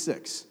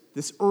 2:46,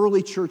 this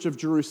early church of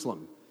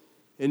Jerusalem,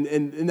 and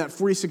in that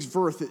 46th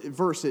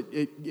verse,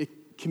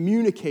 it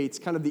communicates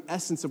kind of the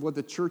essence of what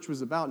the church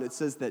was about. And it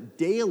says that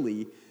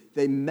daily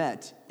they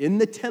met in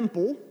the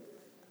temple,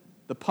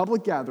 the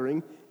public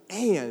gathering,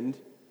 and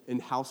in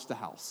house to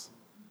house,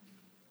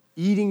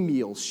 eating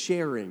meals,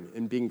 sharing,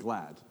 and being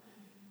glad.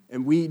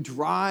 And we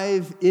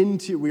drive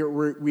into,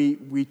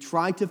 we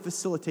try to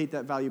facilitate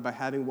that value by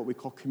having what we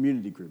call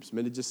community groups.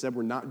 Minda just said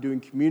we're not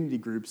doing community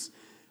groups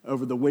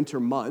over the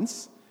winter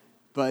months,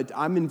 but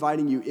I'm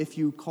inviting you, if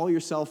you call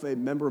yourself a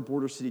member of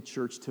Border City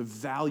Church, to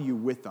value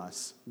with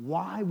us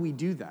why we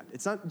do that.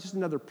 It's not just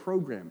another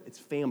program, it's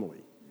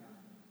family.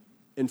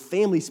 And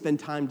families spend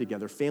time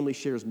together. Family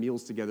shares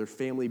meals together.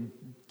 Family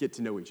get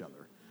to know each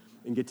other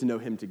and get to know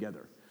him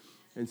together.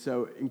 And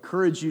so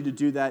encourage you to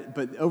do that.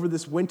 But over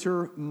this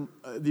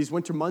these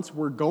winter months,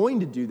 we're going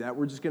to do that.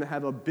 We're just going to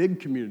have a big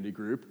community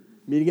group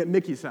meeting at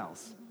Mickey's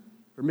house,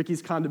 or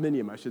Mickey's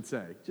condominium, I should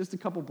say, just a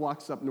couple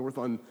blocks up north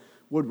on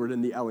Woodward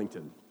in the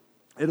Ellington.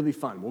 It'll be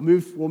fun. We'll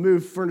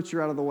move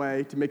furniture out of the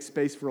way to make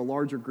space for a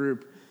larger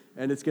group,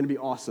 and it's going to be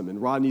awesome. And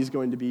Rodney's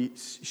going to be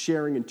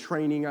sharing and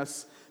training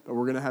us, but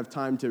we're going to have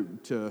time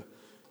to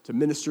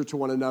minister to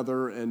one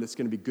another, and it's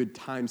going to be good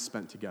time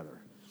spent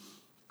together.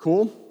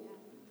 Cool?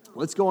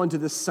 Let's go on to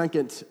this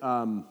second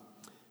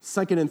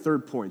and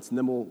third points, and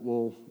then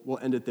we'll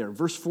end it there.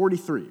 Verse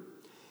 43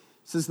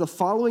 says, the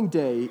following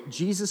day,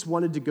 Jesus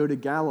wanted to go to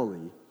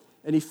Galilee,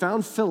 and he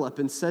found Philip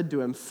and said to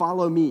him,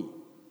 follow me.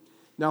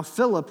 Now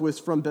Philip was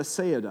from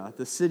Bethsaida,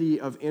 the city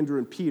of Andrew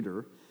and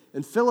Peter,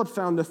 and Philip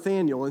found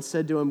Nathanael and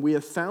said to him, we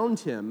have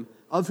found him,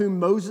 of whom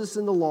Moses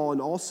in the law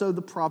and also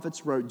the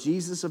prophets wrote,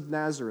 Jesus of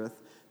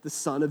Nazareth, the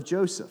son of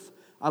Joseph.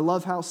 I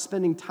love how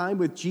spending time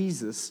with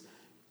Jesus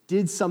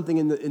did something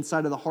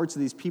inside of the hearts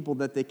of these people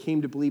that they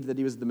came to believe that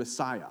he was the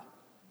Messiah,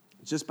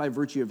 just by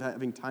virtue of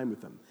having time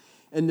with him.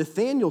 And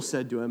Nathanael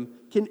said to him,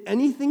 can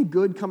anything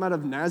good come out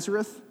of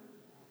Nazareth?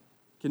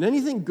 Can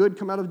anything good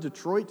come out of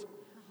Detroit?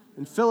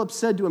 And Philip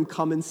said to him,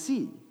 come and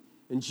see.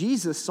 And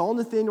Jesus saw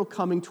Nathanael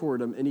coming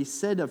toward him, and he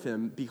said of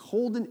him,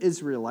 behold an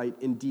Israelite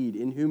indeed,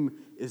 in whom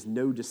is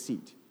no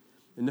deceit.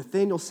 And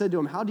Nathanael said to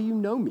him, how do you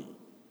know me?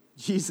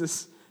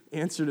 Jesus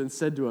answered and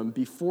said to him,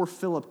 before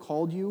Philip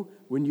called you,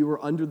 when you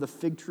were under the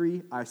fig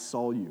tree, I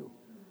saw you.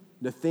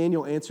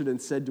 Nathanael answered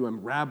and said to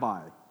him,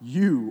 Rabbi,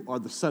 you are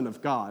the Son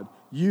of God.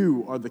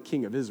 You are the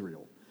King of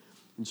Israel.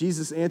 And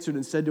Jesus answered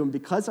and said to him,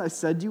 because I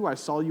said to you, I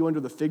saw you under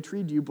the fig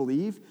tree, do you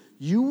believe?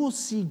 You will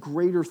see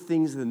greater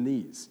things than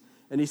these.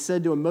 And he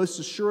said to him, most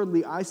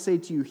assuredly, I say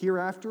to you,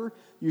 hereafter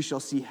you shall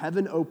see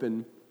heaven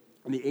open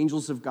and the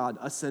angels of God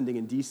ascending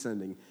and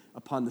descending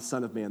upon the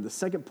Son of Man. The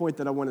second point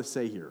that I want to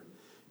say here,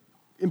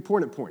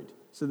 important point.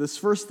 So this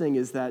first thing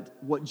is that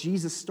what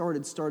Jesus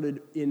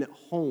started in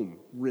home,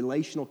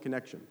 relational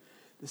connection.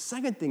 The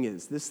second thing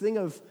is this thing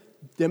of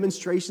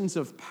demonstrations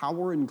of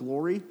power and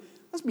glory.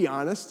 Let's be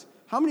honest.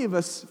 How many of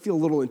us feel a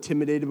little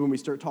intimidated when we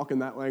start talking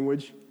that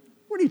language?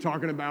 What are you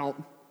talking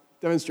about?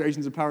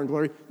 Demonstrations of power and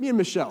glory? Me and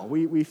Michelle,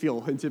 we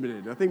feel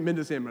intimidated. I think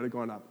Minda's hand might have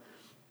gone up.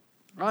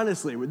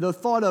 Honestly, with the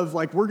thought of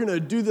like, we're going to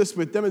do this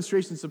with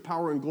demonstrations of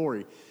power and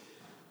glory.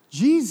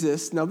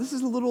 Jesus, now this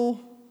is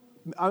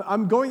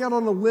I'm going out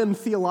on a limb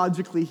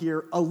theologically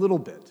here a little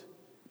bit,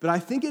 but I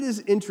think it is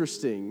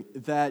interesting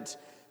that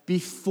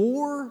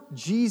before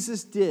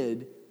Jesus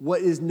did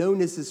what is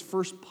known as his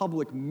first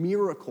public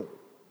miracle,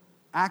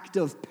 act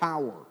of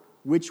power,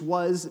 which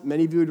was,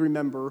 many of you would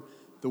remember,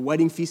 the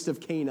wedding feast of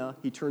Cana,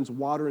 he turns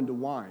water into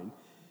wine.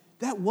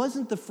 That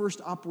wasn't the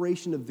first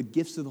operation of the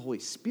gifts of the Holy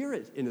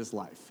Spirit in his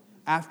life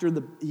after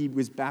he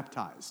was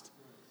baptized.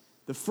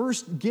 The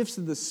first gifts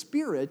of the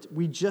Spirit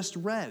we just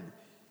read,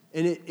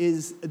 and it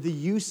is the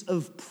use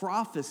of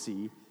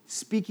prophecy,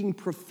 speaking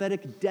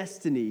prophetic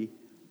destiny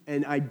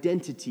and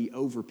identity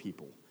over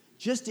people,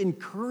 just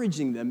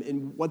encouraging them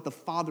in what the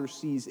Father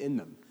sees in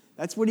them.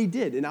 That's what he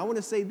did. And I want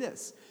to say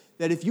this,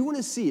 that if you want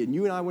to see, and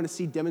you and I want to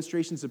see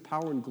demonstrations of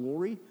power and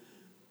glory,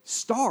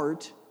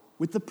 start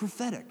with the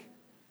prophetic.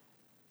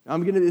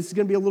 This is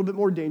going to be a little bit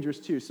more dangerous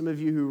too. Some of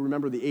you who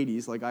remember the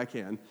 80s, like I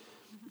can,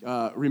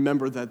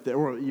 remember that,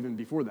 or even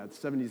before that,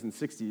 the 70s and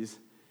 60s,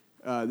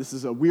 this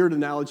is a weird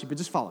analogy, but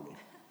just follow me.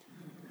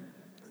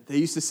 They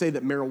used to say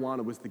that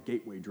marijuana was the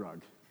gateway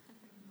drug,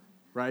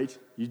 right?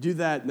 You do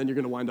that, and then you're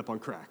going to wind up on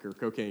crack or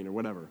cocaine or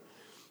whatever.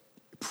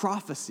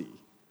 Prophecy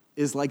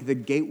is like the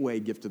gateway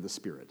gift of the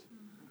Spirit.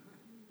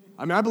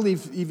 I mean, I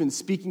believe even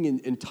speaking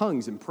in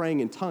tongues and praying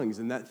in tongues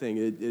and that thing,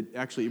 it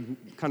actually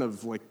kind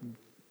of like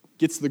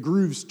gets the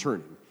grooves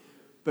turning.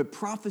 But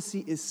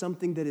prophecy is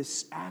something that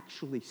is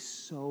actually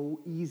so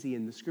easy,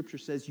 and the Scripture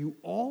says you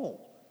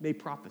all may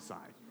prophesy.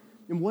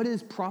 And what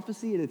is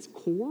prophecy at its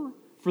core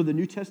for the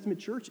New Testament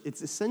church?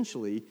 It's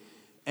essentially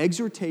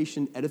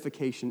exhortation,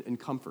 edification, and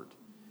comfort.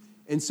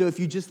 And so if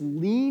you just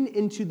lean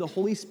into the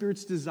Holy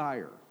Spirit's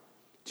desire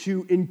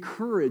to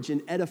encourage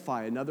and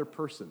edify another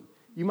person,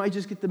 you might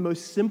just get the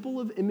most simple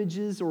of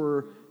images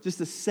or just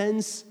a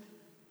sense.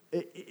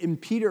 In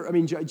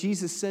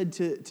Jesus said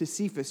to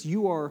Cephas,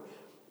 you are,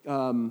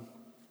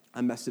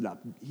 I messed it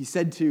up. He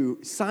said to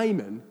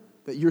Simon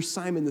that you're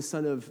Simon the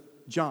son of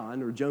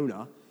John or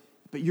Jonah,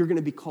 but you're going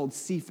to be called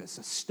Cephas,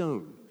 a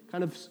stone,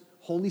 kind of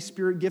Holy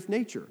Spirit gift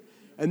nature.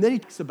 And then he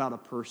talks about a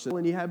person,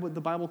 and he had what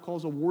the Bible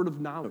calls a word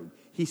of knowledge.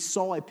 He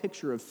saw a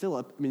picture of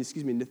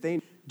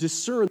Nathanael,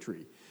 discern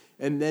tree.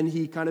 And then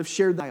he kind of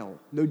shared the aisle,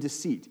 no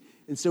deceit.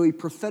 And so he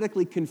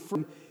prophetically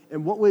confirmed,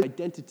 and what was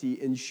identity,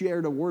 and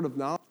shared a word of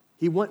knowledge.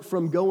 He went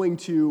from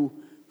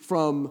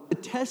a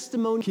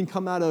testimony can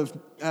come out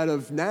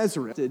of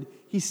Nazareth.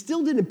 He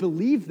still didn't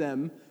believe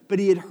them, but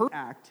he had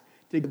heard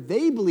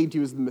they believed he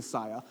was the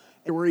Messiah,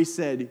 where he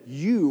said,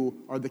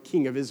 you are the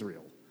King of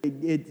Israel. I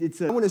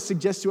want to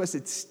suggest to us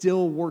it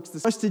still works.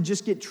 For us to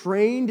just get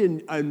trained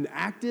and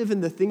active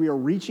in the thing we are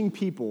reaching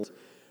people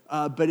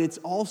but it's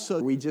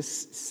also, we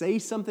just say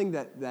something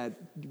that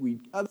we,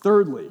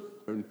 thirdly,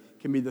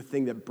 can be the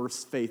thing that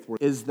births faith,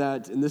 is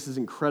that, and this is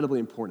incredibly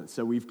important,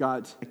 so we've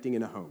got acting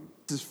in a home.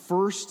 His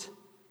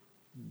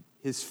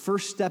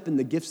first step in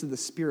the gifts of the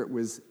Spirit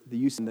was the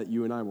use that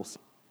you and I will see.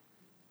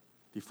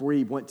 Before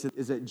he went to,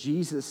 is that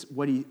Jesus,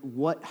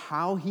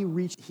 how he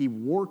reached, he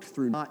worked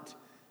through not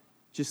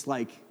just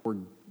like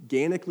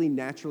organically,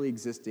 naturally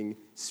existing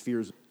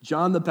spheres.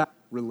 John the Baptist,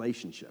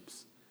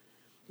 relationships.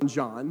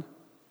 John,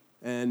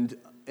 and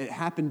it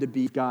happened to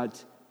be,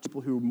 got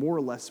people who more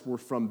or less were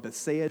from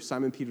Bethsaida,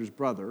 Simon Peter's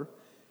brother,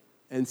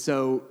 and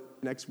so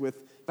connects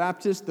with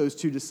Baptist, those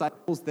two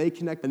disciples, they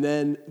connect, and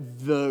then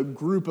the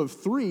group of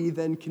three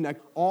then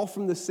connect all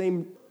from the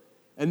same,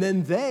 and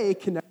then they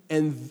connect.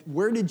 And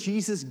where did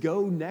Jesus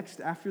go next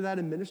after that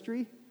in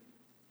ministry?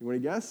 You want to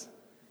guess?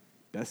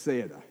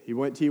 Bethsaida. He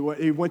went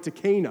to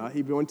Cana.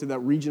 He went to that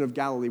region of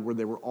Galilee where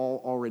they were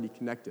all already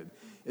connected.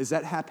 Is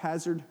that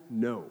haphazard?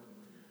 No.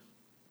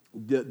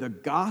 The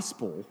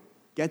gospel,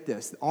 get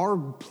this, our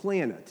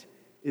planet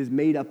is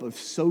made up of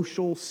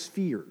social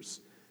spheres.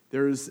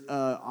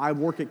 I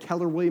work at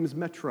Keller Williams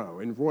Metro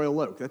in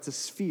Royal Oak. That's a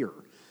sphere.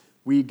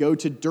 We go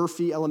to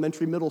Durfee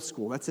Elementary Middle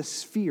School. That's a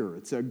sphere.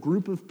 It's a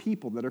group of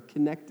people that are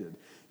connected.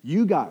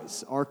 You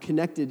guys are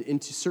connected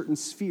into certain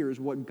spheres.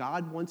 What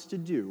God wants to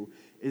do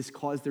is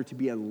cause there to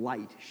be a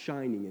light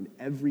shining in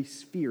every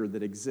sphere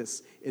that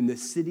exists in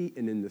this city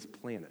and in this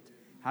planet.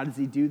 How does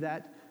he do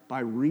that?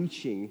 By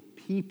reaching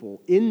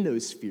people in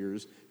those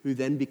spheres who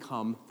then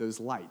become those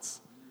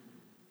lights.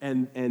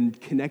 And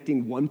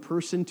connecting one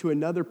person to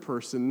another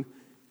person,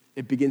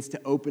 it begins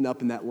to open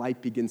up and that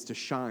light begins to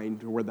shine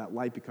to where that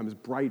light becomes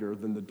brighter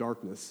than the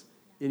darkness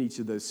in each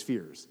of those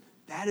spheres.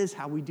 That is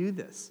how we do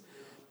this.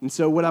 And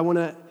so what I want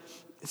to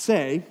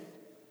say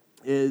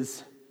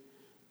is,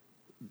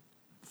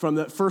 from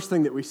the first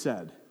thing that we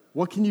said,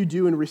 what can you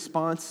do in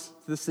response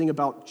to this thing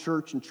about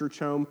church and church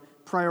home?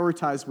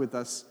 Prioritize with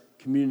us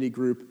community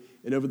group,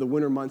 and over the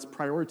winter months,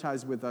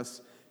 prioritize with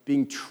us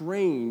being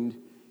trained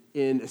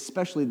in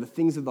especially the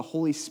things of the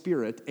Holy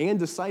Spirit and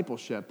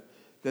discipleship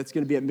that's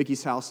going to be at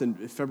Mickey's house in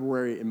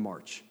February and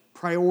March.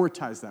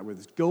 Prioritize that with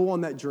us. Go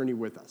on that journey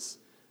with us.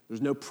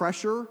 There's no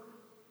pressure,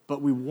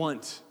 but we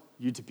want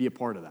you to be a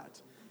part of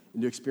that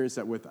and to experience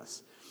that with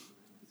us.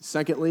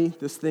 Secondly,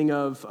 this thing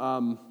of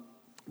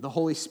the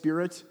Holy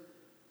Spirit,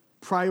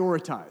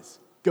 prioritize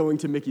going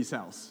to Mickey's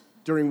house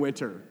during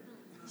winter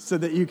so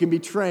that you can be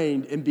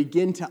trained and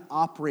begin to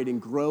operate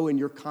and grow in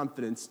your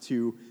confidence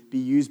to be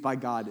used by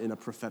God in a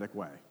prophetic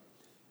way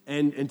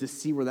and to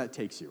see where that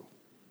takes you,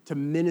 to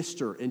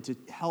minister and to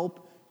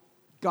help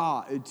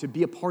God, to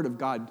be a part of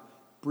God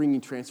bringing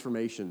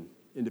transformation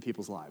into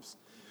people's lives.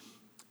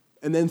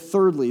 And then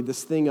thirdly,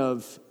 this thing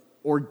of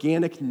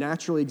organic,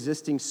 naturally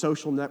existing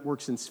social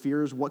networks and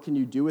spheres, what can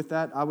you do with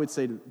that? I would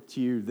say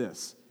to you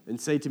this,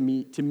 and say to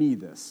me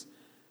this.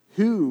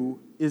 Who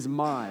is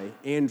my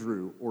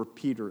Andrew or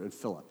Peter and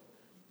Philip?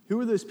 Who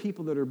are those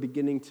people that are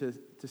beginning to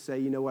say,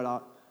 you know what,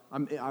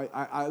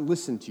 I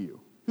listen to you?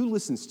 Who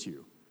listens to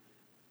you?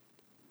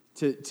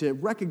 To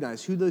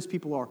recognize who those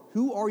people are.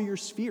 Who are your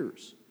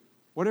spheres?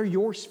 What are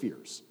your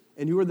spheres?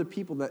 And who are the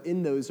people that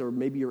in those are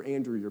maybe your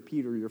Andrew, your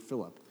Peter, your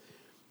Philip?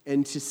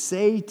 And to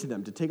say to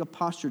them, to take a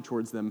posture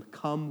towards them,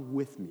 come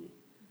with me.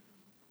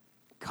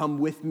 Come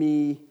with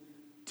me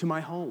to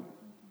my home.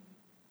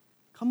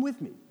 Come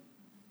with me.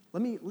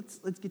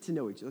 Let's get to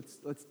know each other.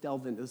 Let's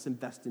delve in. Let's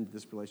invest into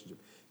this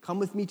relationship. Come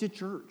with me to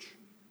church,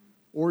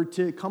 or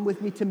to come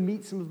with me to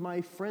meet some of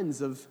my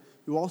friends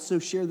who also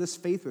share this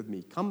faith with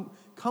me.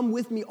 Come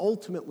with me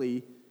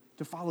ultimately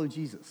to follow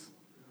Jesus.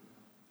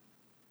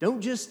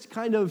 Don't just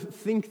kind of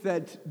think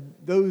that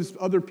those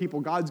other people,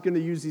 God's going to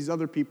use these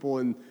other people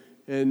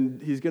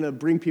and he's going to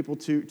bring people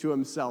to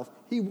himself.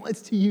 He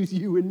wants to use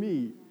you and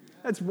me.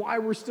 That's why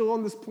we're still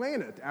on this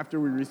planet after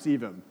we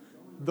receive him.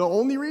 The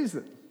only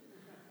reason.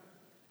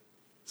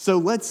 So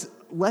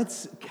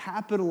let's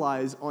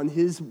capitalize on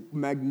his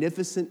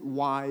magnificent,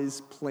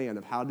 wise plan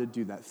of how to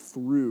do that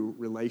through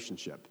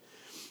relationship.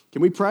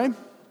 Can we pray?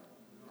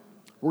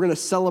 We're going to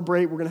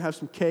celebrate. We're going to have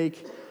some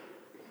cake.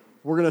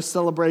 We're going to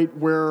celebrate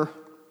where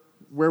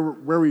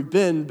we've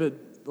been, but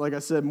like I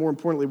said, more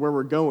importantly, where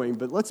we're going.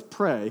 But let's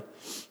pray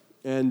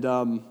and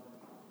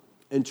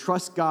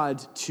trust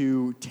God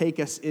to take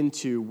us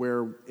into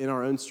where, in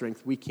our own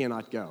strength, we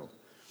cannot go.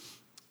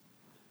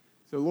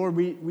 So, Lord,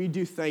 we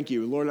do thank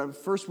you. Lord,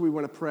 first we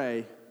want to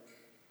pray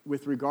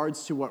with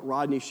regards to what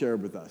Rodney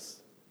shared with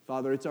us.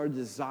 Father, it's our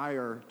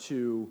desire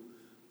to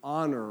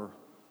honor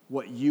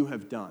what you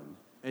have done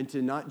and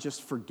to not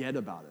just forget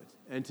about it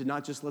and to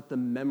not just let the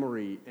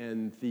memory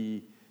and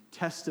the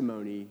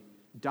testimony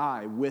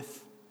die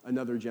with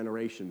another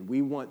generation.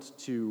 We want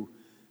to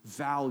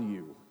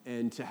value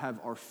and to have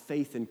our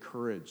faith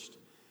encouraged.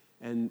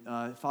 And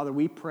Father,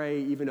 we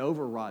pray even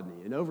over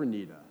Rodney and over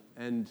Nita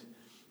and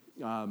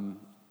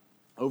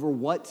over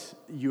what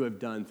you have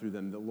done through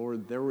them, that,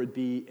 Lord, there would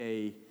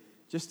be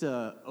just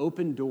an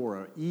open door,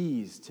 an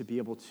ease to be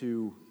able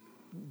to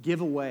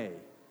give away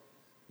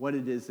what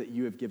it is that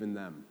you have given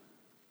them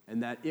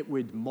and that it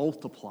would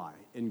multiply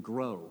and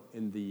grow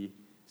in the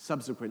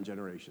subsequent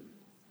generation.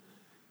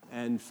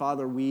 And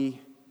Father, we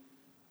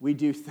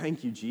do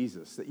thank you,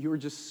 Jesus, that you are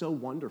just so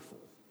wonderful.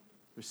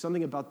 There's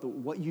something about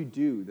what you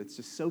do that's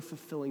just so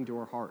fulfilling to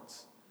our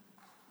hearts,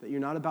 that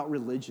you're not about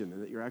religion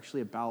and that you're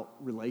actually about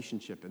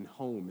relationship and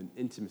home and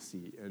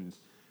intimacy and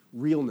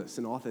realness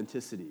and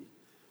authenticity.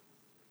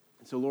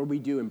 And so, Lord, we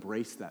do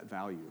embrace that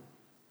value.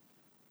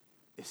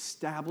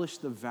 Establish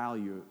the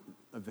value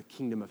of the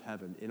kingdom of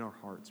heaven in our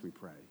hearts, we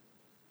pray.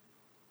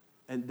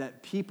 And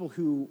that people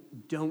who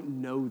don't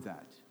know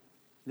that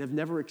and have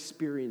never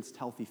experienced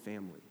healthy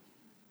family,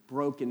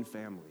 broken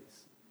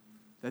families,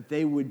 that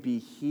they would be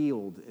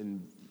healed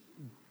and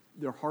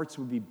their hearts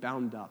would be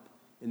bound up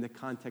in the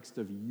context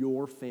of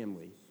your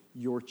family,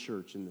 your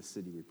church in the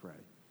city, we pray.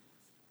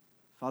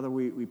 Father,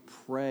 we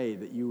pray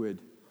that you would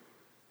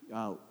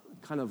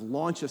kind of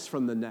launch us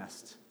from the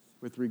nest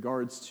with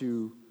regards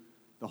to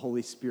the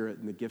Holy Spirit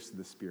and the gifts of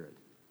the Spirit.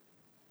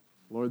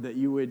 Lord, that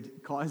you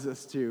would cause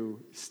us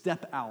to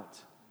step out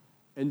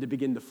and to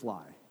begin to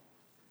fly.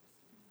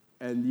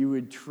 And you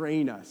would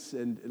train us.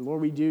 And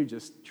Lord, we do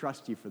just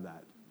trust you for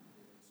that.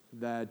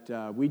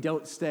 That we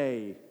don't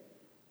stay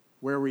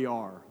where we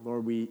are.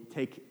 Lord, we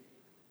take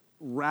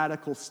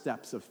radical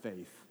steps of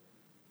faith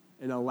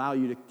and allow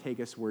you to take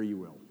us where you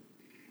will.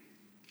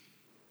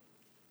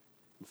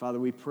 And Father,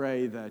 we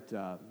pray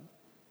that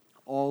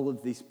all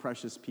of these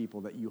precious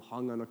people that you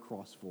hung on a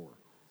cross for,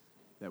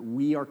 that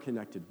we are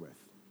connected with,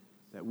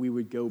 that we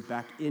would go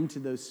back into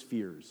those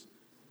spheres,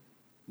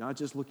 not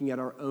just looking at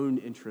our own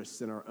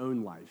interests in our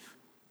own life,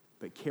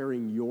 but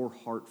carrying your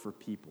heart for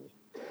people,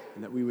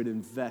 and that we would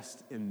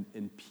invest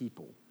in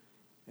people,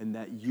 and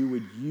that you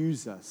would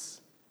use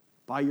us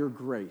by your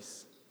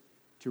grace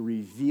to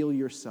reveal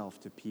yourself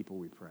to people,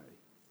 we pray.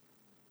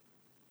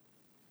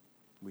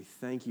 We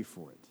thank you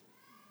for it.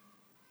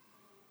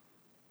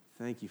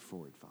 Thank you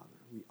for it, Father.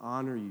 We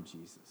honor you,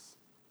 Jesus.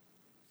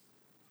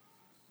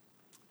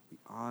 We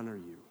honor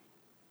you.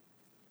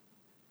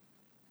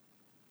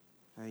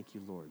 Thank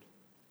you, Lord.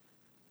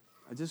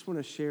 I just want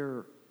to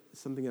share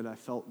something that I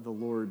felt the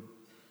Lord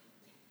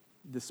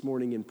this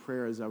morning in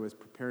prayer as I was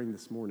preparing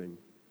this morning.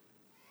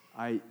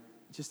 I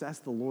just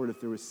asked the Lord if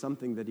there was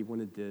something that he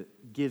wanted to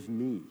give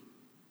me.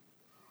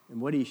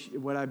 And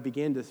what I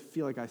began to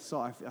feel like I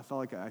saw, I felt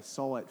like I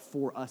saw it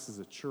for us as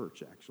a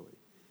church, actually.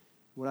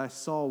 What I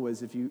saw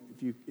was it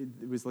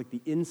was like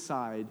the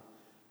inside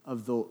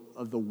of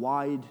the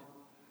wide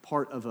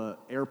part of an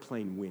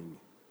airplane wing.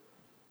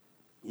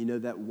 You know,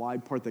 that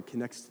wide part that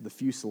connects to the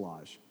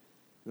fuselage.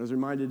 And I was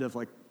reminded of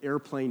like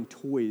airplane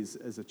toys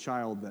as a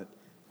child, that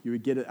you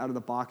would get it out of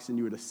the box and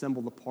you would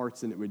assemble the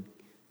parts and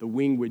the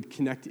wing would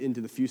connect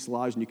into the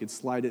fuselage and you could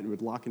slide it and it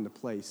would lock into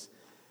place.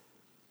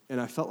 And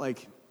I felt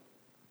like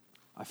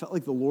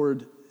the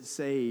Lord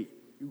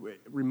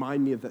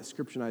remind me of that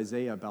scripture in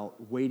Isaiah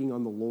about waiting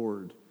on the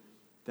Lord,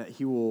 that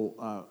he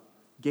will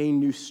gain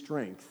new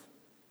strength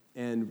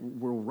and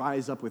will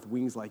rise up with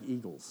wings like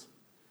eagles.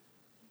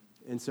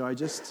 And so I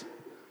just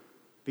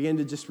began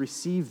to just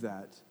receive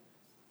that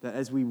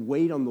as we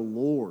wait on the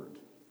Lord,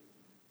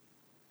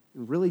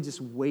 and really just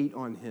wait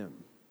on him,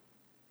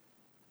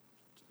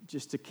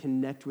 just to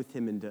connect with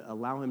him and to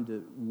allow him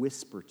to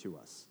whisper to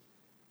us,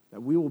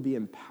 that we will be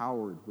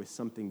empowered with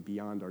something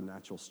beyond our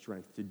natural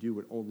strength to do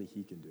what only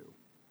he can do.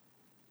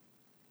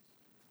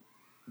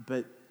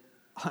 But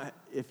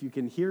if you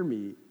can hear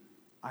me,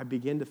 I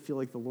began to feel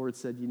like the Lord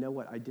said, you know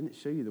what, I didn't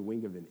show you the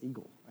wing of an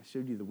eagle. I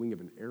showed you the wing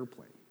of an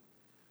airplane.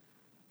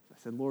 I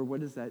said, Lord, what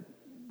does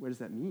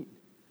that mean?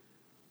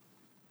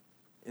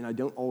 And I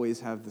don't always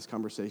have this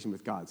conversation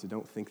with God, so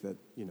don't think that,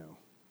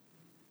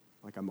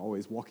 like I'm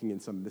always walking in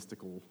some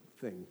mystical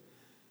thing.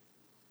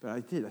 But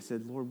I did. I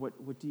said, Lord, what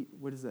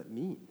does that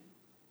mean?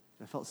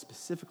 And I felt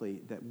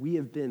specifically that we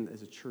have been,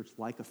 as a church,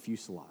 like a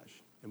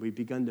fuselage, and we've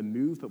begun to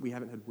move, but we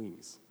haven't had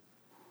wings.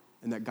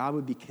 And that God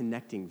would be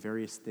connecting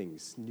various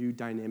things, new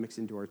dynamics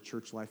into our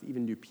church life,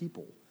 even new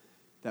people,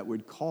 that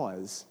would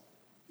cause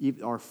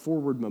our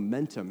forward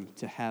momentum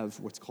to have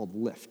what's called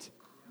lift,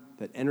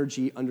 that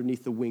energy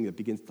underneath the wing that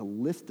begins to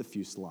lift the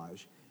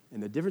fuselage.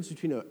 And the difference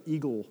between an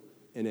eagle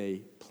and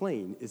a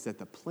plane is that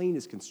the plane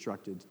is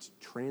constructed to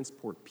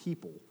transport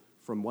people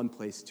from one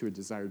place to a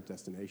desired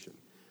destination.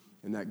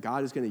 And that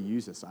God is going to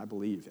use us, I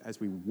believe, as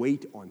we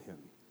wait on him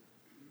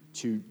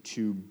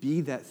to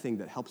be that thing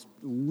that helps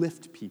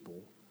lift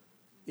people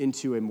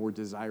into a more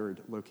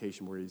desired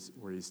location where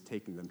he's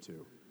taking them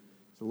to.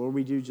 So Lord,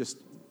 we do just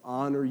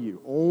honor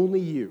you. Only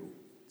you.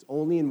 It's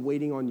only in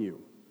waiting on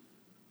you.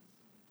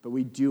 But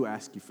we do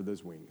ask you for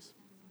those wings.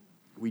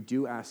 We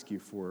do ask you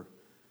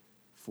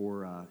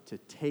to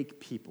take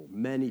people,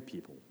 many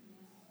people,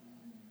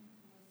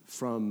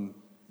 from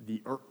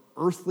the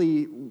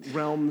earthly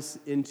realms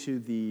into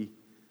the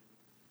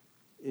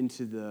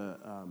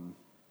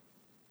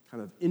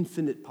kind of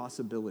infinite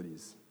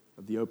possibilities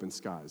of the open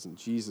skies. In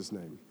Jesus'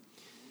 name,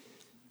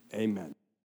 amen.